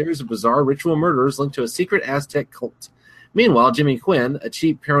involving a series of bizarre ritual murders linked to a secret Aztec cult. Meanwhile, Jimmy Quinn, a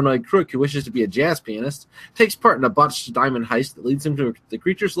cheap, paranoid crook who wishes to be a jazz pianist, takes part in a botched diamond heist that leads him to the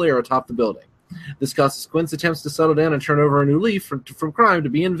creature's lair atop the building. This causes Quinn's attempts to settle down and turn over a new leaf from crime to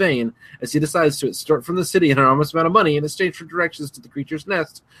be in vain, as he decides to extort from the city an enormous amount of money in exchange for directions to the creature's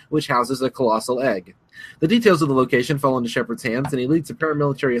nest, which houses a colossal egg. The details of the location fall into Shepard's hands, and he leads a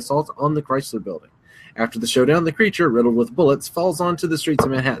paramilitary assault on the Chrysler Building. After the showdown, the creature, riddled with bullets, falls onto the streets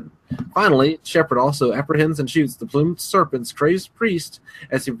of Manhattan. Finally, Shepard also apprehends and shoots the plumed serpent's crazed priest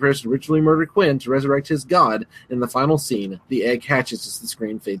as he prepares to ritually murder Quinn to resurrect his god. In the final scene, the egg hatches as the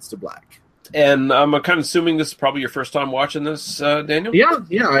screen fades to black. And I'm kind of assuming this is probably your first time watching this, Daniel?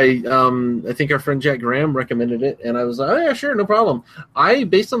 Yeah. I think our friend Jack Graham recommended it, and I was like, oh yeah, sure, no problem.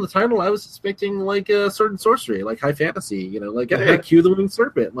 Based on the title, I was expecting like a sword and sorcery, like high fantasy, like Q the Winged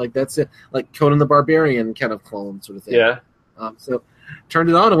Serpent, like that's it, like Conan the Barbarian kind of clone sort of thing. Yeah. So turned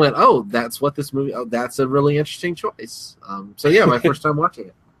it on and went, oh, that's what this movie. Oh, that's a really interesting choice. So yeah, my first time watching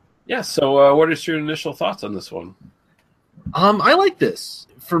it. Yeah. So what is your initial thoughts on this one? I like this.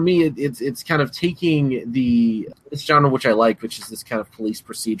 For me, it's kind of taking this genre, which I like, which is this kind of police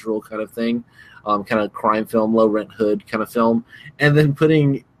procedural kind of thing, kind of crime film, low rent hood kind of film, and then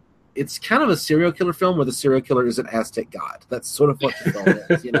it's kind of a serial killer film where the serial killer is an Aztec god. That's sort of what the film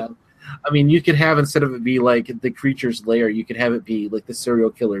is, I mean, you could have, instead of it be like the creature's lair, you could have it be like the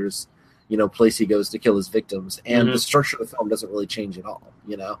serial killer's, place he goes to kill his victims, and the structure of the film doesn't really change at all.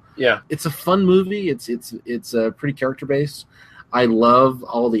 Yeah, it's a fun movie. It's pretty character based. I love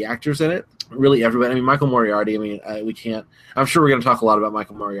all the actors in it. Really, everybody. I mean, Michael Moriarty. I mean, we can't. I'm sure we're going to talk a lot about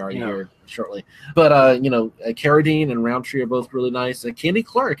Michael Moriarty here shortly. But Carradine and Roundtree are both really nice. Candy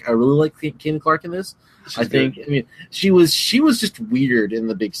Clark. I really like Candy Clark in this. I think. Good. I mean, she was just weird in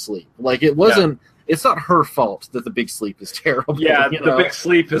The Big Sleep. Like it wasn't. Yeah. It's not her fault that The Big Sleep is terrible. Yeah, The Big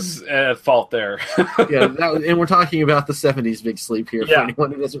Sleep is at fault there. And we're talking about the 70s Big Sleep here for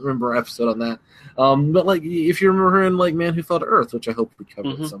anyone who doesn't remember our episode on that. But like, if you remember her in like Man Who Fell to Earth, which I hope we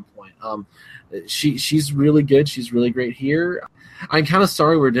cover at some point, she's really good. She's really great here. I'm kind of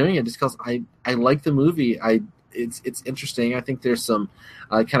sorry we're doing it just because I like the movie. It's interesting. I think there's some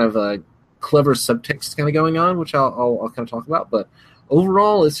kind of clever subtext kind of going on, which I'll kind of talk about, but.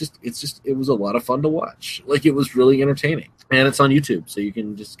 Overall, it was a lot of fun to watch. Like, it was really entertaining. And it's on YouTube, so you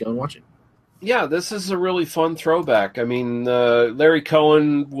can just go and watch it. Yeah, this is a really fun throwback. I mean, Larry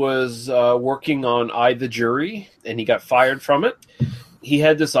Cohen was working on I, the Jury, and he got fired from it. He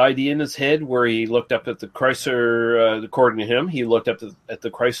had this idea in his head where he looked up at the Chrysler, according to him, he looked up at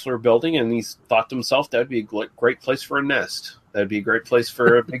the Chrysler building, and he thought to himself, that would be a great place for a nest. That would be a great place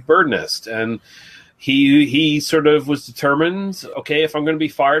for a big bird nest. And he sort of was determined, okay, if I'm going to be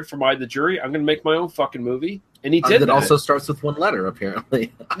fired from I, the Jury, I'm going to make my own fucking movie. And he did that. Also starts with one letter,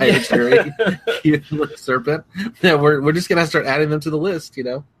 apparently. I, the Jury, Q the Serpent. Yeah, we're just going to start adding them to the list,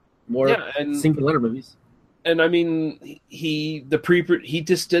 More single letter movies. And I mean, he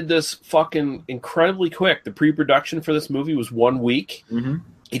just did this fucking incredibly quick. The pre-production for this movie was 1 week. Mm-hmm.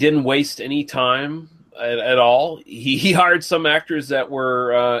 He didn't waste any time at all. He hired some actors that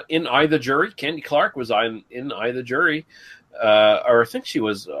were in I, the Jury. Candy Clark was in I, the Jury, or I think she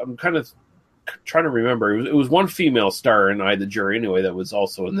was. I'm kind of trying to remember. It was one female star in I, the Jury anyway that was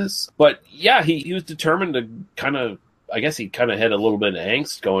also in this. But yeah, he was determined to kind of. I guess he kind of had a little bit of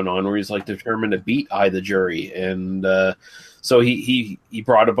angst going on where he's like determined to beat I, the Jury, and so he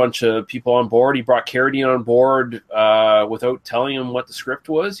brought a bunch of people on board. He brought Carradine on board without telling him what the script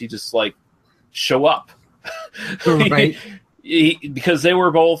was. He just like. Show up, right? Because they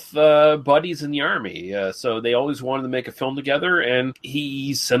were both buddies in the army, so they always wanted to make a film together. And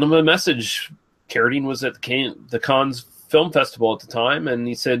he sent him a message. Carradine was at the Cannes Film Festival at the time, and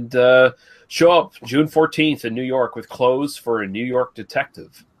he said, "Show up June 14th in New York with clothes for a New York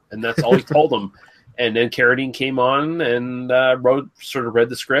detective." And that's all he told them. And then Carradine came on and read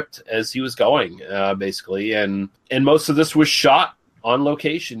the script as he was going, basically. And most of this was shot on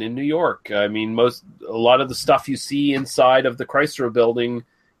location in New York. I mean, a lot of the stuff you see inside of the Chrysler building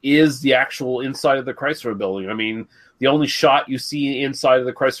is the actual inside of the Chrysler building. I mean, the only shot you see inside of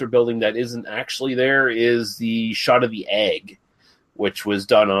the Chrysler building that isn't actually there is the shot of the egg, which was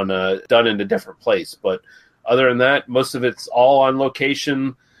done in a different place. But other than that, most of it's all on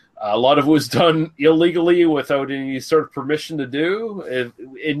location. A lot of it was done illegally without any sort of permission to do.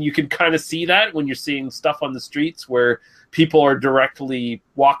 And you can kind of see that when you're seeing stuff on the streets where people are directly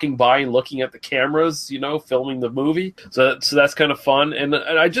walking by and looking at the cameras, filming the movie. So that's kind of fun. And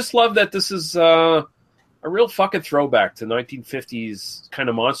I just love that this is a real fucking throwback to 1950s kind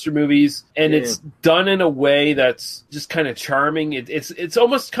of monster movies. And it's done in a way that's just kind of charming. It's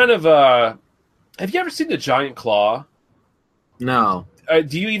almost kind of have you ever seen The Giant Claw? No.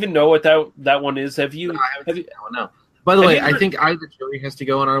 Do you even know what that one is? Have you? No, I haven't seen that one, no. By the way, I think the jury has to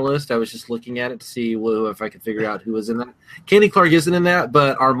go on our list. I was just looking at it to see if I could figure out who was in that. Candy Clark isn't in that,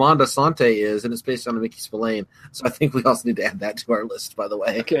 but Armand Assante is, and it's based on Mickey Spillane. So I think we also need to add that to our list, by the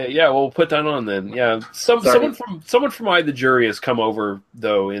way. Okay, yeah, we'll put that on then. Yeah, someone from I the Jury has come over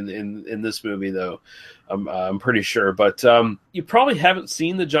though in this movie though. I'm pretty sure, but you probably haven't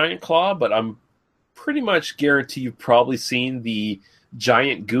seen the giant claw, but I'm pretty much guarantee you've probably seen the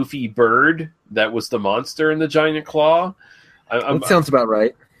giant goofy bird that was the monster in the giant claw. That sounds about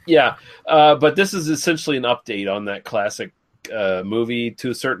right. Yeah, but this is essentially an update on that classic movie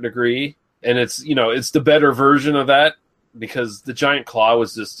to a certain degree, and it's the better version of that because the giant claw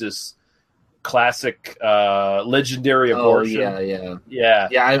was just this classic legendary abortion. Yeah.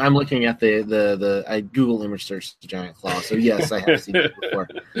 I'm looking at the I Google image search the giant claw. So yes, I have seen it before.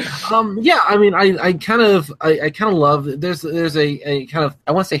 I mean, I kind of love. There's a kind of,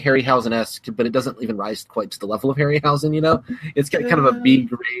 I want to say Harryhausen-esque, but it doesn't even rise quite to the level of Harryhausen. It's got kind of a B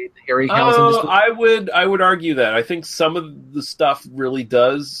grade Harryhausen. I would argue that. I think some of the stuff really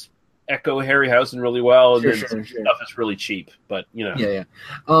does echo Harryhausen really well, and stuff is really cheap, but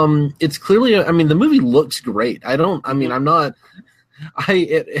it's clearly, I mean, the movie looks great. So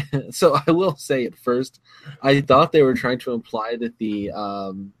I will say at first I thought they were trying to imply that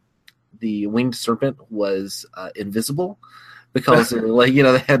the winged serpent was invisible, because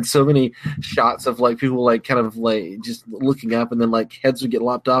they had so many shots of people kind of just looking up, and then heads would get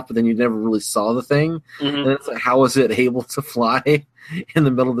lopped off, but then you never really saw the thing. And it's how is it able to fly in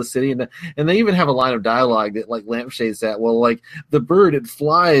the middle of the city? And they even have a line of dialogue that lampshades that. Well, the bird, it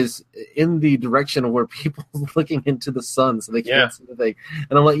flies in the direction of where people are looking into the sun, so they can't see the thing.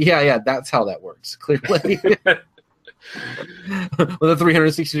 And I'm yeah, that's how that works, clearly. With a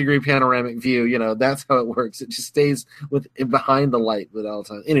 360-degree panoramic view, that's how it works. It just stays behind the light at all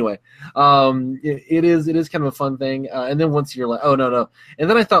times. Anyway, it is kind of a fun thing. And then once you're oh no, and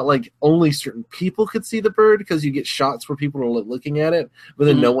then I thought only certain people could see the bird, because you get shots where people are looking at it, but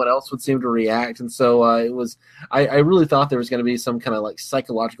then no one else would seem to react. And so it was. I really thought there was going to be some kind of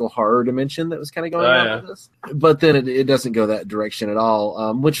psychological horror dimension that was kind of going on with this, but then it doesn't go that direction at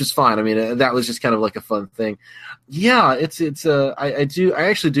all, which is fine. I mean, that was just kind of a fun thing. Yeah, I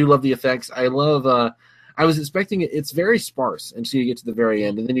actually do love the effects. I love. I was expecting it. It's very sparse until you get to the very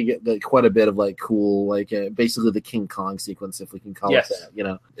end, and then you get quite a bit of cool, basically the King Kong sequence, if we can call it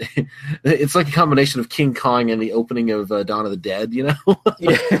that. It's like a combination of King Kong and the opening of Dawn of the Dead. Yeah. The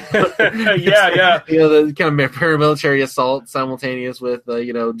kind of paramilitary assault simultaneous with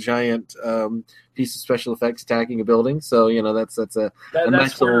giant piece of special effects attacking a building. So that's a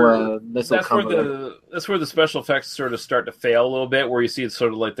nice little combo. That's where the special effects sort of start to fail a little bit, where you see it's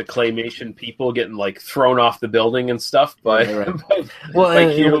sort of the claymation people getting thrown off the building and stuff. But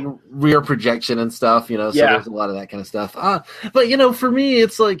rear projection and stuff. So there's a lot of that kind of stuff. But for me,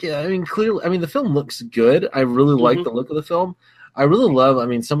 it's clearly, the film looks good. I really like the look of the film. I really love,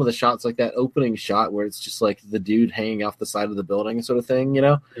 some of the shots, that opening shot where it's just the dude hanging off the side of the building sort of thing,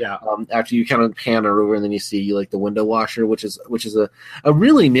 Yeah. After you kind of pan over and then you see the window washer, which is a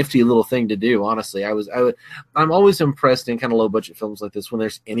really nifty little thing to do. Honestly, I'm always impressed in kind of low budget films like this when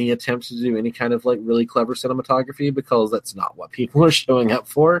there's any attempt to do any kind of really clever cinematography, because that's not what people are showing up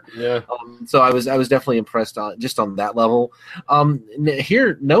for. Yeah. So I was definitely impressed just on that level.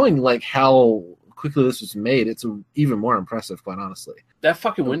 Here, knowing how quickly this was made, it's even more impressive, quite honestly. That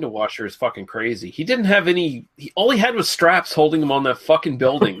fucking window washer is fucking crazy. He didn't have all he had was straps holding him on that fucking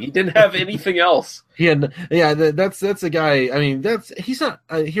building. He didn't have anything else. That's a guy. He's not.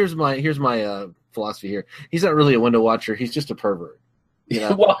 Here's my philosophy here. He's not really a window watcher. He's just a pervert.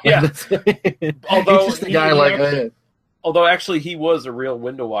 Well, yeah. Although he's just a guy although actually he was a real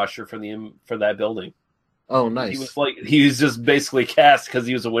window washer for that building. Oh, nice. He was just basically cast because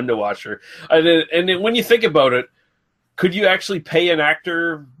he was a window washer. And then when you think about it, could you actually pay an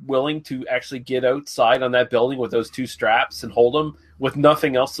actor willing to actually get outside on that building with those two straps and hold him with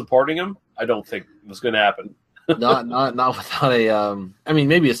nothing else supporting him? I don't think it was going to happen. not without a.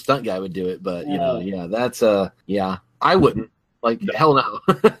 Maybe a stunt guy would do it, but that's I wouldn't. Hell no.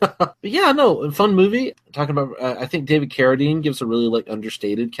 But yeah, no, fun movie. Talking about, I think David Carradine gives a really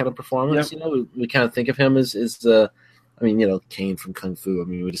understated kind of performance. Yep. We kind of think of him as Kane from Kung Fu.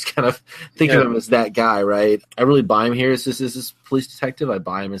 We just kind of think of him as that guy, right? I really buy him here as this police detective. I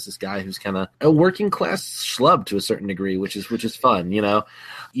buy him as this guy who's kind of a working class schlub to a certain degree, which is fun. You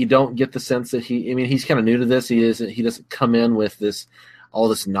don't get the sense that he's kind of new to this. He doesn't come in with all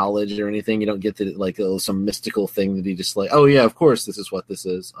this knowledge or anything. You don't get that some mystical thing that he just oh yeah, of course this is what this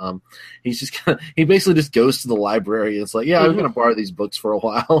is. He's just he basically just goes to the library and it's I'm going to borrow these books for a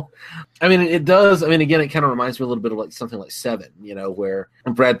while. I mean, it does. I mean, again, it kind of reminds me a little bit of like something like Seven, where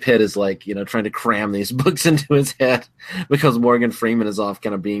Brad Pitt is like, trying to cram these books into his head because Morgan Freeman is off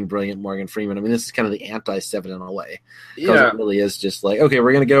kind of being brilliant Morgan Freeman. I mean, this is kind of the anti-Seven in a way. Because it really is just like, okay,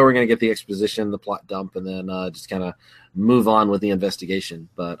 we're going to get the exposition, the plot dump, and then just kind of move on with the investigation.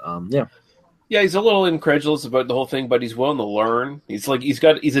 But, yeah. Yeah, he's a little incredulous about the whole thing, but he's willing to learn. He's a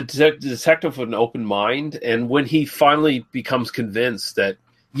detective with an open mind, and when he finally becomes convinced that,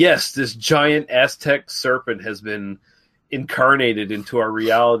 yes, this giant Aztec serpent has been incarnated into our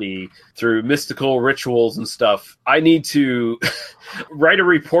reality through mystical rituals and stuff, I need to write a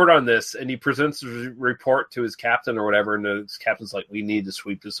report on this. And he presents the report to his captain or whatever, and his captain's like, we need to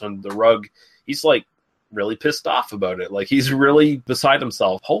sweep this under the rug. He's like really pissed off about it. Like, he's really beside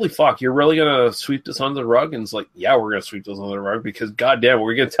himself. Holy fuck, you're really going to sweep this under the rug? And it's like, yeah, we're going to sweep this under the rug because, goddamn,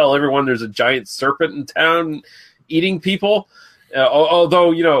 we're going to tell everyone there's a giant serpent in town eating people.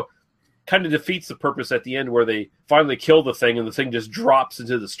 Although, kind of defeats the purpose at the end where they finally kill the thing and the thing just drops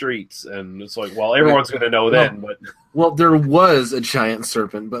into the streets. And it's like, well, everyone's going to know then. But well, there was a giant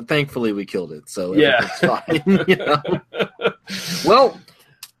serpent, but thankfully we killed it. So everything's fine. Well,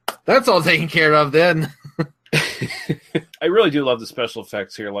 that's all taken care of then. I really do love the special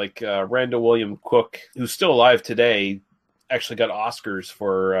effects here. Like Randall William Cook, who's still alive today, actually got Oscars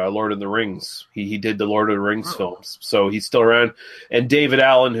for Lord of the Rings. He did the Lord of the Rings films, so he's still around. And David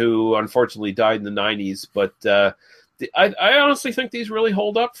Allen, who unfortunately died in the 90s, but I honestly think these really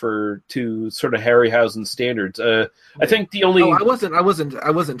hold up to sort of Harryhausen standards. I think the only I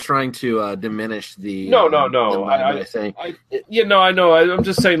wasn't trying to diminish the no. I know. I'm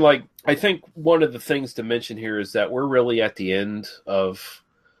just saying, like, I think one of the things to mention here is that we're really at the end of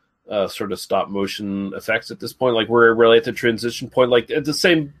sort of stop motion effects at this point. Like, we're really at the transition point. Like, it's the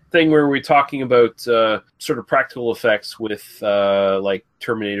same thing where we're talking about sort of practical effects with like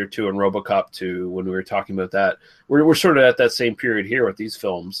Terminator 2 and RoboCop 2 when we were talking about that. We're sort of at that same period here with these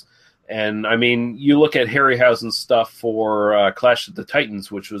films. And I mean, you look at Harryhausen's stuff for Clash of the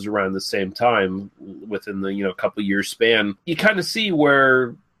Titans, which was around the same time within the couple years span. You kind of see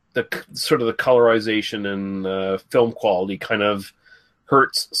where the sort of the colorization and film quality kind of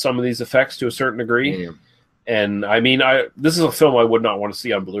hurts some of these effects to a certain degree. Yeah. And I mean, this is a film I would not want to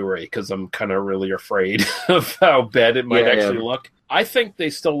see on Blu-ray because I'm kind of really afraid of how bad it might look. I think they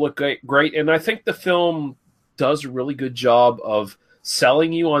still look great, and I think the film does a really good job of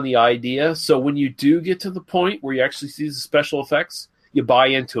selling you on the idea. So when you do get to the point where you actually see the special effects, you buy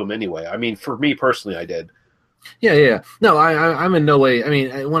into them anyway. I mean, for me personally, I did. Yeah. No, I'm in no way. I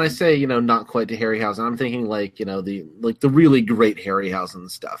mean, when I say not quite to Harryhausen, I'm thinking like the really great Harryhausen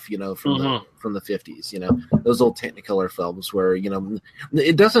stuff. From the 50s. Those old Technicolor films where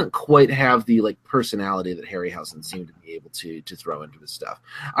it doesn't quite have the like personality that Harryhausen seemed to be able to throw into this stuff.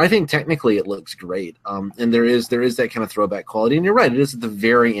 I think technically it looks great, and there is that kind of throwback quality. And you're right, it is at the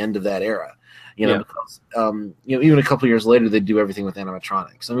very end of that era. Because even a couple years later, they do everything with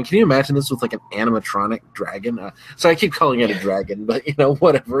animatronics. I mean, can you imagine this with like an animatronic dragon? So I keep calling it a dragon, but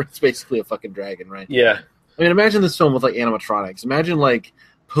whatever. It's basically a fucking dragon, right? Yeah. I mean, imagine this film with like animatronics. Imagine like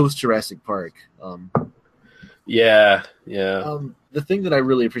post Jurassic Park. Yeah. The thing that I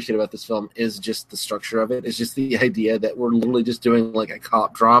really appreciate about this film is just the structure of it. It's just the idea that we're literally just doing like a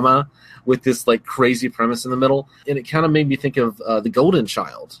cop drama with this like crazy premise in the middle, and it kind of made me think of The Golden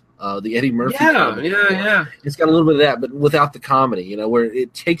Child. The Eddie Murphy film. Yeah. It's got a little bit of that, but without the comedy, where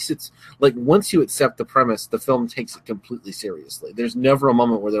it takes its, like, once you accept the premise, the film takes it completely seriously. There's never a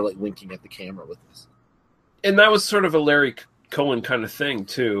moment where they're, like, winking at the camera with this. And that was sort of a Larry Cohen kind of thing,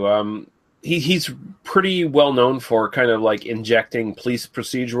 too. He's pretty well known for kind of, like, injecting police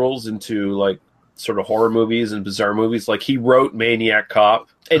procedurals into, like, sort of horror movies and bizarre movies. Like, he wrote Maniac Cop.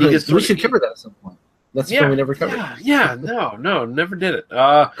 And we should cover that at some point. That's the one we never covered. No, never did it.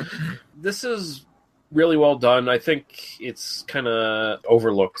 This is really well done. I think it's kind of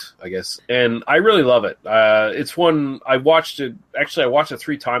overlooked, I guess. And I really love it. It's one, I watched it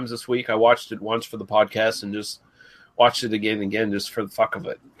 3 times this week. I watched it once for the podcast and just watched it again and again just for the fuck of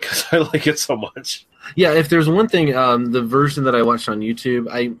it because I like it so much. Yeah, if there's one thing, the version that I watched on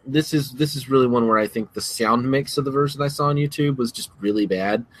YouTube, this is really one where I think the sound mix of the version I saw on YouTube was just really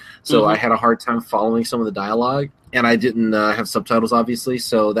bad. So I had a hard time following some of the dialogue, and I didn't have subtitles, obviously.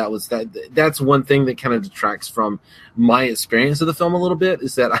 So that's one thing that kind of detracts from my experience of the film a little bit,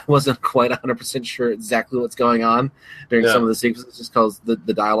 is that I wasn't quite 100% sure exactly what's going on during some of the sequences, just because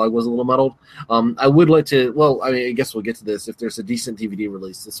the dialogue was a little muddled. I would like to, I guess we'll get to this. If there's a decent DVD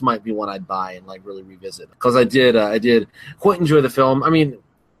release, this might be one I'd buy and like really revisit, because I did quite enjoy the film. I mean,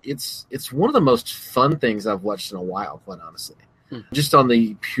 it's one of the most fun things I've watched in a while, quite honestly. just on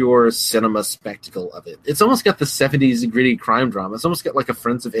the pure cinema spectacle of it. It's almost got the 70s gritty crime drama. It's almost got like a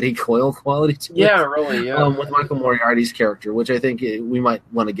Friends of Eddie Coyle quality to it. Yeah, really, yeah. With Michael Moriarty's character, which I think we might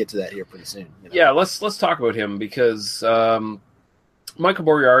want to get to that here pretty soon. You know? Yeah, let's talk about him, because Michael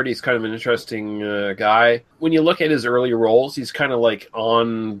Moriarty is kind of an interesting guy. When you look at his early roles, he's kind of like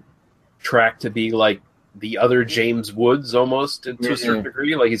on track to be like the other James Woods almost to a certain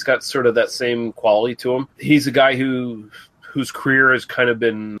degree. Like he's got sort of that same quality to him. He's a guy whose career has kind of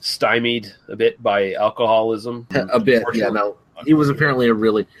been stymied a bit by alcoholism. A bit, yeah. No, he was apparently a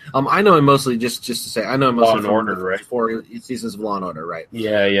really. I know him mostly just to say. I know him mostly Law and Order, right? 4 seasons of Law and Order, right?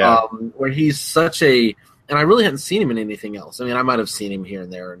 Yeah. Where he's such a. And I really hadn't seen him in anything else. I mean, I might have seen him here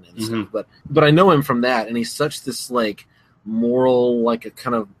and there and stuff, but I know him from that, and he's such this like moral, like a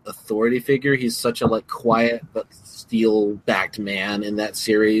kind of authority figure. He's such a like quiet but steel-backed man in that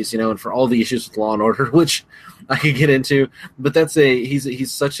series, and for all the issues with Law and Order, which I could get into, but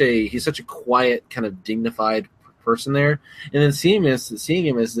he's such a quiet, kind of dignified person there, and then seeing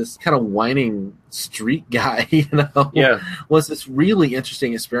him as this kind of whining street guy, was this really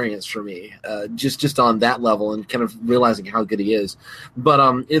interesting experience for me, just on that level, and kind of realizing how good he is.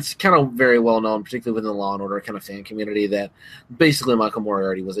 But it's kind of very well known, particularly within the Law and Order kind of fan community, that basically Michael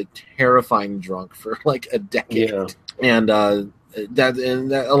Moriarty was a terrifying drunk for like a decade, and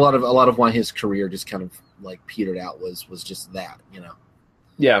that a lot of why his career just kind of like petered out was just that,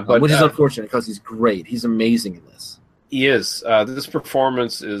 Yeah, but which is unfortunate because he's great. He's amazing in this. He is. This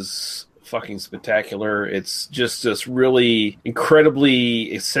performance is fucking spectacular. It's just this really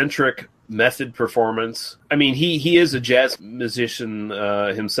incredibly eccentric method performance. I mean, he is a jazz musician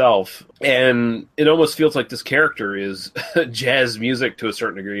himself, and it almost feels like this character is jazz music to a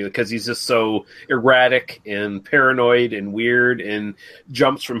certain degree, because he's just so erratic and paranoid and weird and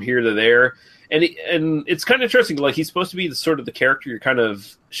jumps from here to there. And it's kind of interesting. Like, he's supposed to be the character you kind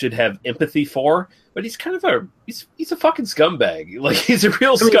of should have empathy for, but he's kind of he's a fucking scumbag. Like, he's a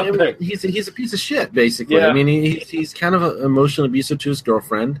real scumbag. He's a piece of shit, basically. Yeah. I mean, he's kind of emotionally abusive to his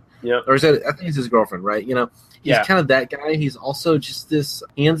girlfriend. Yeah. Or I think it's his girlfriend, right? He's kind of that guy. He's also just this.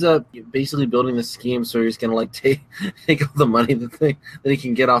 He ends up basically building this scheme so he's gonna like take all the money that he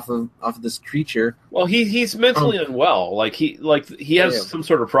can get off of this creature. Well, he's mentally unwell. Like he has some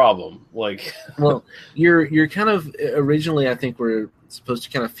sort of problem. Like, well, you're kind of originally, I think we're supposed to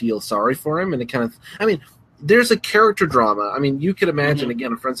kind of feel sorry for him, and it kind of. I mean, there's a character drama. I mean, you could imagine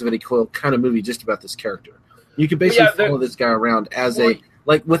again a Friends of Eddie Coyle kind of movie just about this character. You could basically follow this guy around as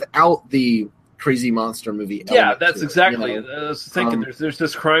without the crazy monster movie. Yeah, that's exactly. I was thinking there's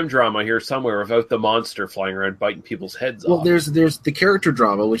this crime drama here somewhere without the monster flying around biting people's heads off. Well, there's the character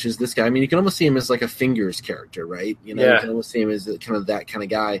drama, which is this guy. I mean, you can almost see him as like a Fingers character, right? You can almost see him as kind of that kind of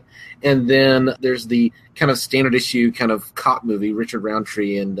guy. And then there's the kind of standard issue kind of cop movie, Richard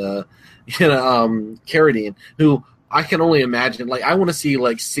Roundtree and Carradine, who I can only imagine. Like, I want to see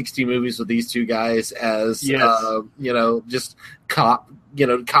like 60 movies with these two guys as just cop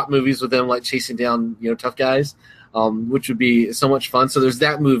movies with them like chasing down tough guys, which would be so much fun. So there's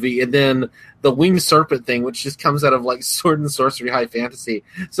that movie, and then the Winged Serpent thing, which just comes out of like sword and sorcery high fantasy.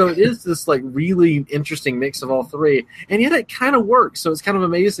 So it is this like really interesting mix of all three, and yet it kind of works. So it's kind of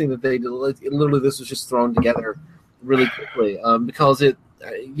amazing that they literally this was just thrown together really quickly, because it.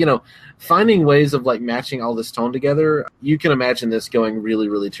 Finding ways of like matching all this tone together, you can imagine this going really,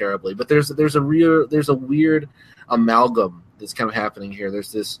 really terribly. But there's a weird amalgam that's kind of happening here.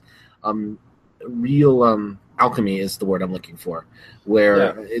 There's this real alchemy is the word I'm looking for,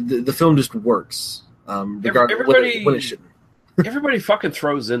 where the film just works, regardless when it shouldn't. Everybody fucking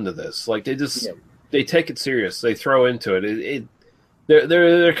throws into this. Like, they take it serious. They throw into it.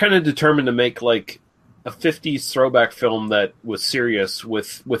 They're kind of determined to make like a 50s throwback film that was serious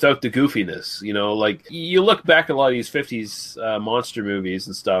without the goofiness. Like, you look back at a lot of these 50s monster movies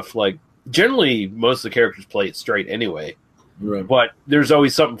and stuff, like, generally most of the characters play it straight anyway. Right. But there's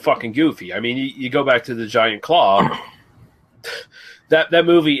always something fucking goofy. I mean, you go back to The Giant Claw. that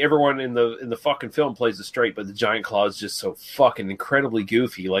movie, everyone in the fucking film plays it straight, but The Giant Claw is just so fucking incredibly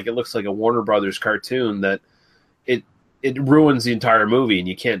goofy. Like, it looks like a Warner Brothers cartoon that it ruins the entire movie, and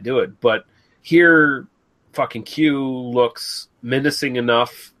you can't do it. But here, fucking Q looks menacing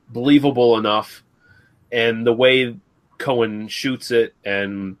enough, believable enough, and the way Cohen shoots it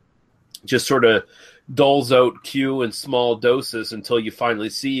and just sort of doles out Q in small doses until you finally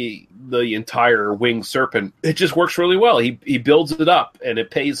see the entire Winged Serpent. It just works really well. He builds it up, and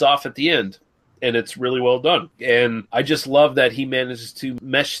it pays off at the end. and it's really well done. And I just love that he manages to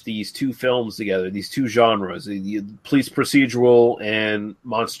mesh these two films together, these two genres, the police procedural and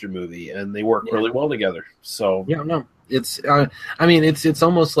monster movie, and they work really well together. So yeah, no, it's I mean, it's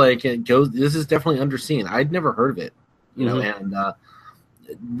almost like it goes. This is definitely underseen. I'd never heard of it, you know, and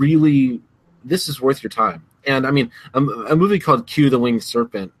really, this is worth your time. And I mean, a movie called Q the Winged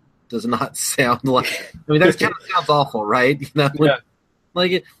Serpent does not sound like. I mean, that kind of sounds awful, right? You know,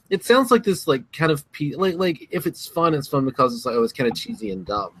 like it sounds like this, like kind of like if it's fun because it's like it's kind of cheesy and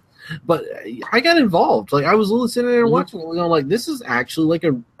dumb. But I got involved. Like I was sitting there and watching it, you know, like this is actually like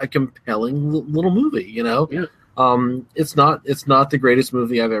a compelling little movie. You know, it's not the greatest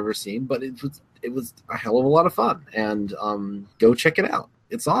movie I've ever seen, but it was a hell of a lot of fun. And go check it out.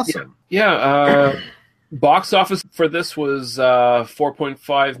 It's awesome. Yeah. Box office for this was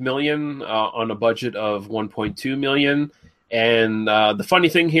 $4.5 million on a budget of $1.2 million. And the funny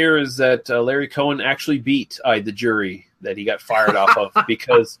thing here is that Larry Cohen actually beat the Jury that he got fired off of,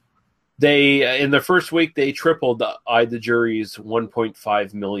 because they in the first week they tripled the Jury's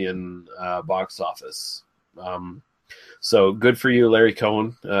 $1.5 million box office. So good for you, Larry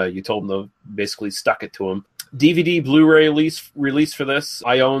Cohen. You told him to basically stuck it to him. DVD Blu-ray release for this.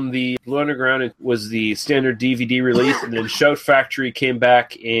 I own the Blue Underground. It was the standard DVD release, and then Shout Factory came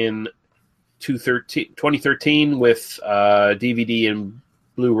back in 2013 with DVD and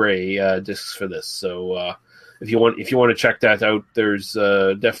Blu-ray discs for this. So if you want to check that out, there's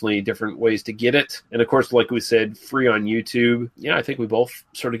definitely different ways to get it. And of course, like we said, free on YouTube. Yeah, I think we both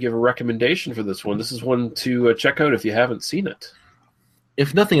sort of give a recommendation for this one. This is one to check out if you haven't seen it.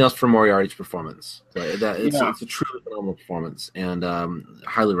 If nothing else, for Moriarty's performance, it's a truly phenomenal performance, and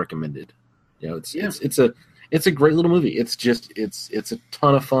highly recommended. You know, it's a great little movie. It's a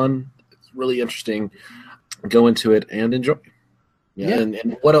ton of fun. It's really interesting. Go into it and enjoy. Yeah.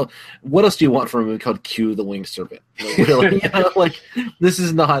 And what else do you want from a movie called Q the Winged Serpent? Really, you know, like this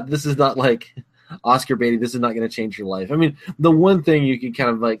is not like Oscar baiting. This is not going to change your life. I mean, the one thing you could kind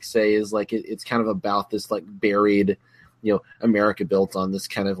of like say is like it's kind of about this like buried, you know, America built on this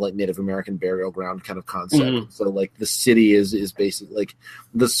kind of like Native American burial ground kind of concept. Mm-hmm. So like the city is basically like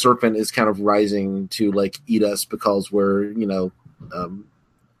the serpent is kind of rising to like eat us because we're, you know,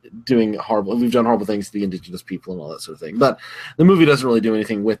 we've done horrible things to the indigenous people and all that sort of thing. But the movie doesn't really do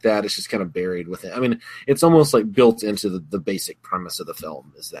anything with that. It's just kind of buried with it. I mean, it's almost like built into the basic premise of the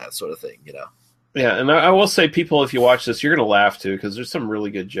film is that sort of thing, you know? Yeah. And I will say, people, if you watch this, you're going to laugh too, because there's some really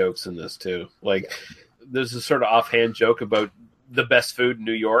good jokes in this too. Like, there's a sort of offhand joke about the best food in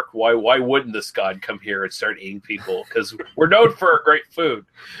New York. Why wouldn't this god come here and start eating people? Because we're known for our great food.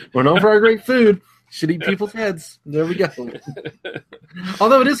 We're known for our great food. Should eat people's heads. There we go.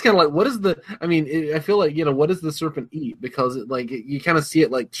 Although it is kind of like, I feel like, you know, what does the serpent eat? Because you kind of see it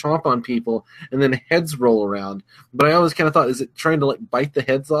like chomp on people and then heads roll around. But I always kind of thought, is it trying to like bite the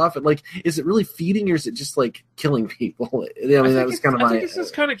heads off? And like, is it really feeding, or is it just like killing people? I mean, that was kind of I think it's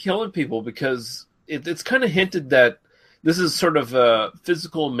just kind of killing people, because it's kind of hinted that this is sort of a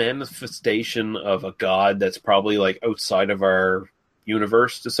physical manifestation of a god that's probably like outside of our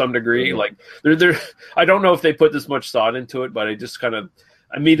universe to some degree. Mm-hmm. Like there I don't know if they put this much thought into it, but I just kind of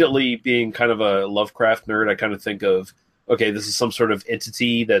immediately, being kind of a Lovecraft nerd, I kind of think of, okay, this is some sort of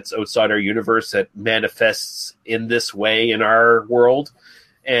entity that's outside our universe that manifests in this way in our world.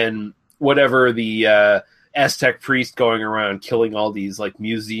 And whatever the Aztec priest going around killing all these like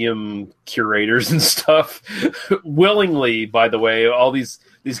museum curators and stuff willingly, by the way, all these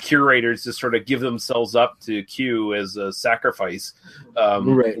curators just sort of give themselves up to Q as a sacrifice.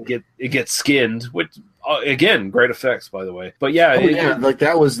 Right. It gets skinned, which again, great effects, by the way. But yeah, like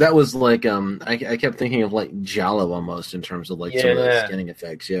that was like I kept thinking of like Giallo almost in terms of like some of the skinning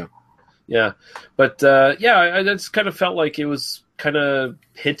effects. Yeah. But I just kind of felt like it was kind of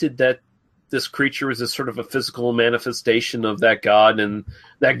hinted that this creature was a sort of a physical manifestation of that god, and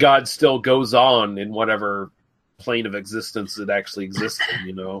that god still goes on in whatever plane of existence it actually exists in,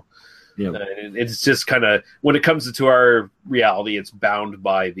 you know. Yeah. It's just kind of, when it comes into our reality, it's bound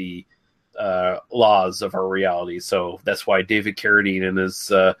by the laws of our reality. So that's why David Carradine and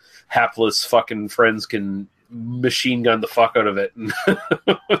his hapless fucking friends can machine gun the fuck out of it.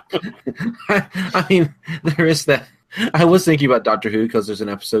 I mean, there is that. I was thinking about Doctor Who, because there's an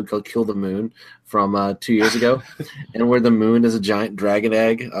episode called Kill the Moon from 2 years ago, and where the moon is a giant dragon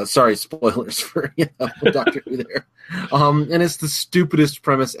egg. Sorry, spoilers for Doctor Who there. And it's the stupidest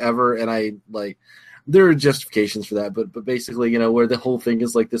premise ever, and there are justifications for that, but basically, where the whole thing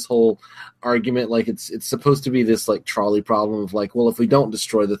is like this whole argument, like it's supposed to be this like trolley problem of like, well, if we don't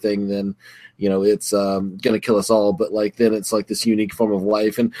destroy the thing, then it's gonna kill us all. But like then it's like this unique form of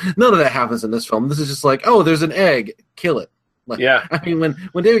life, and none of that happens in this film. This is just like, oh, there's an egg, kill it. Like, yeah, I mean,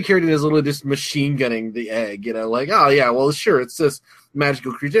 when David Carradine is literally just machine gunning the egg, like, oh yeah, well, sure, it's this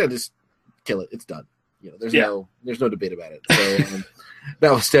magical creature, just kill it, it's done. There's no debate about it. So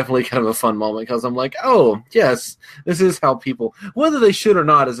that was definitely kind of a fun moment because I'm like, oh yes, this is how people, whether they should or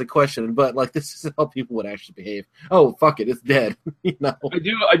not is a question, but like this is how people would actually behave. Oh fuck it, it's dead.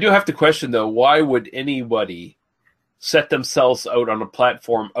 I do have to question though, why would anybody set themselves out on a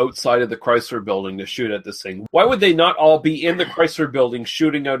platform outside of the Chrysler Building to shoot at this thing? Why would they not all be in the Chrysler Building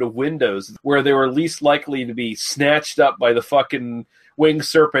shooting out of windows where they were least likely to be snatched up by the fucking winged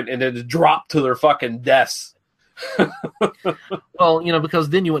serpent and then drop to their fucking deaths? Well, because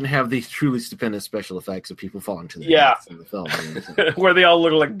then you wouldn't have these truly stupendous special effects of people falling to their deaths in the film. Where they all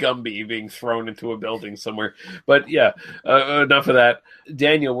look like Gumby being thrown into a building somewhere. But yeah, enough of that.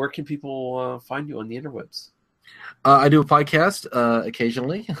 Daniel, where can people find you on the interwebs? I do a podcast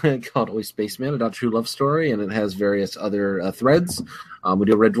occasionally called Oi Spaceman, a True Love Story, and it has various other threads. We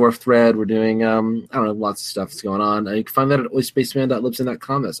do a Red Dwarf thread. We're doing, lots of stuff that's going on. You can find that at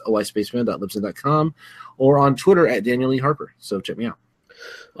oispaceman.libsyn.com. That's oispaceman.libsyn.com, or on Twitter at Daniel E. Harper. So check me out.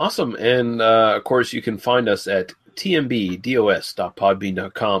 Awesome. And, of course, you can find us at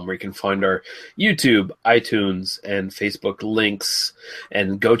tmbdos.podbean.com, where you can find our YouTube, iTunes, and Facebook links.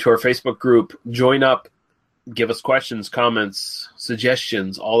 And go to our Facebook group. Join up. Give us questions, comments,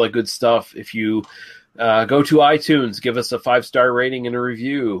 suggestions, all that good stuff. If you go to iTunes, give us a 5-star rating and a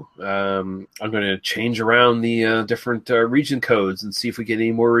review. I'm going to change around the different region codes and see if we get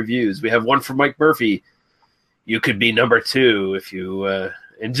any more reviews. We have one from Mike Murphy. You could be number 2 if you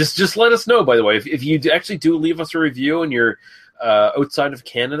and just let us know. By the way, if you actually do leave us a review and you're outside of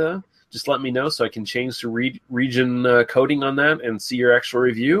Canada, just let me know so I can change the region coding on that and see your actual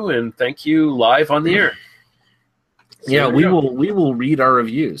review. And thank you live on the air. So yeah, we will read our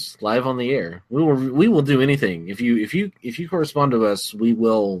reviews live on the air. We will do anything. If you correspond to us, we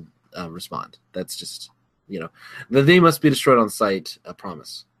will respond. That's just they must be destroyed on site. I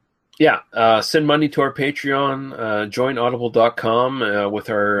promise. Yeah, send money to our Patreon. Join Audible.com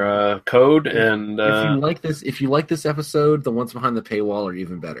with our code. And if you like this episode, the ones behind the paywall are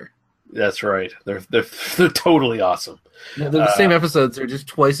even better. That's right. They're totally awesome. Yeah, they're the same episodes. They're just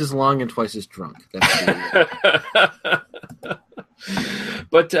twice as long and twice as drunk.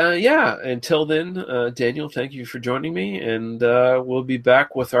 But until then, Daniel, thank you for joining me, and we'll be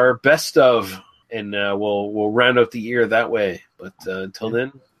back with our best of, and we'll round out the year that way. But until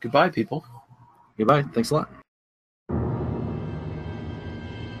then, goodbye, people. Goodbye. Thanks a lot.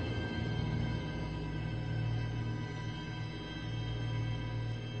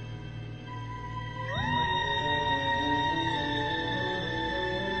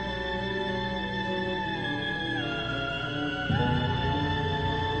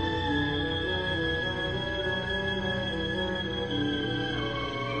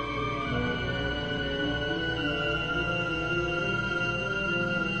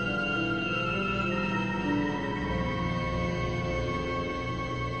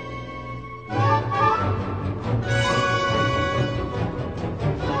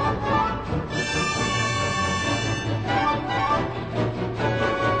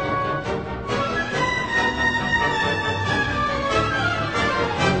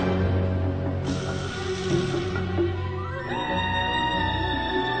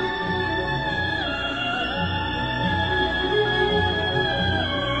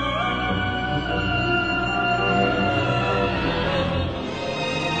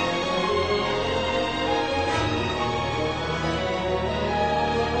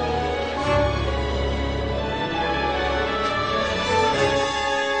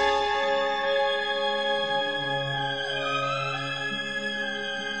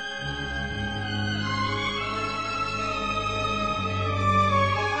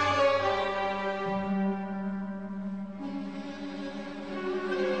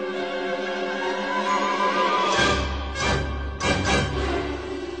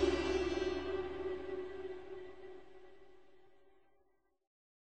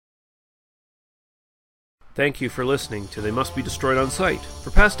 Thank you for listening to They Must Be Destroyed on Sight. For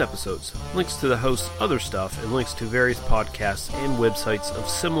past episodes, links to the host's other stuff, and links to various podcasts and websites of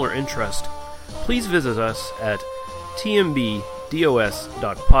similar interest, please visit us at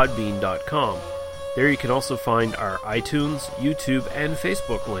tmbdos.podbean.com. There you can also find our iTunes, YouTube, and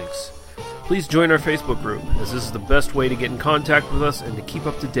Facebook links. Please join our Facebook group, as this is the best way to get in contact with us and to keep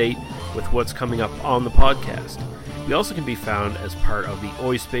up to date with what's coming up on the podcast. We also can be found as part of the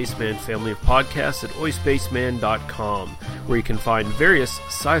Oi Spaceman family of podcasts at oispaceman.com, where you can find various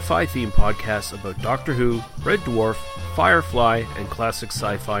sci-fi themed podcasts about Doctor Who, Red Dwarf, Firefly, and classic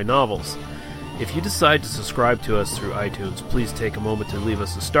sci-fi novels. If you decide to subscribe to us through iTunes, please take a moment to leave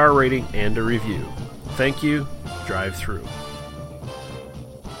us a star rating and a review. Thank you. Drive through.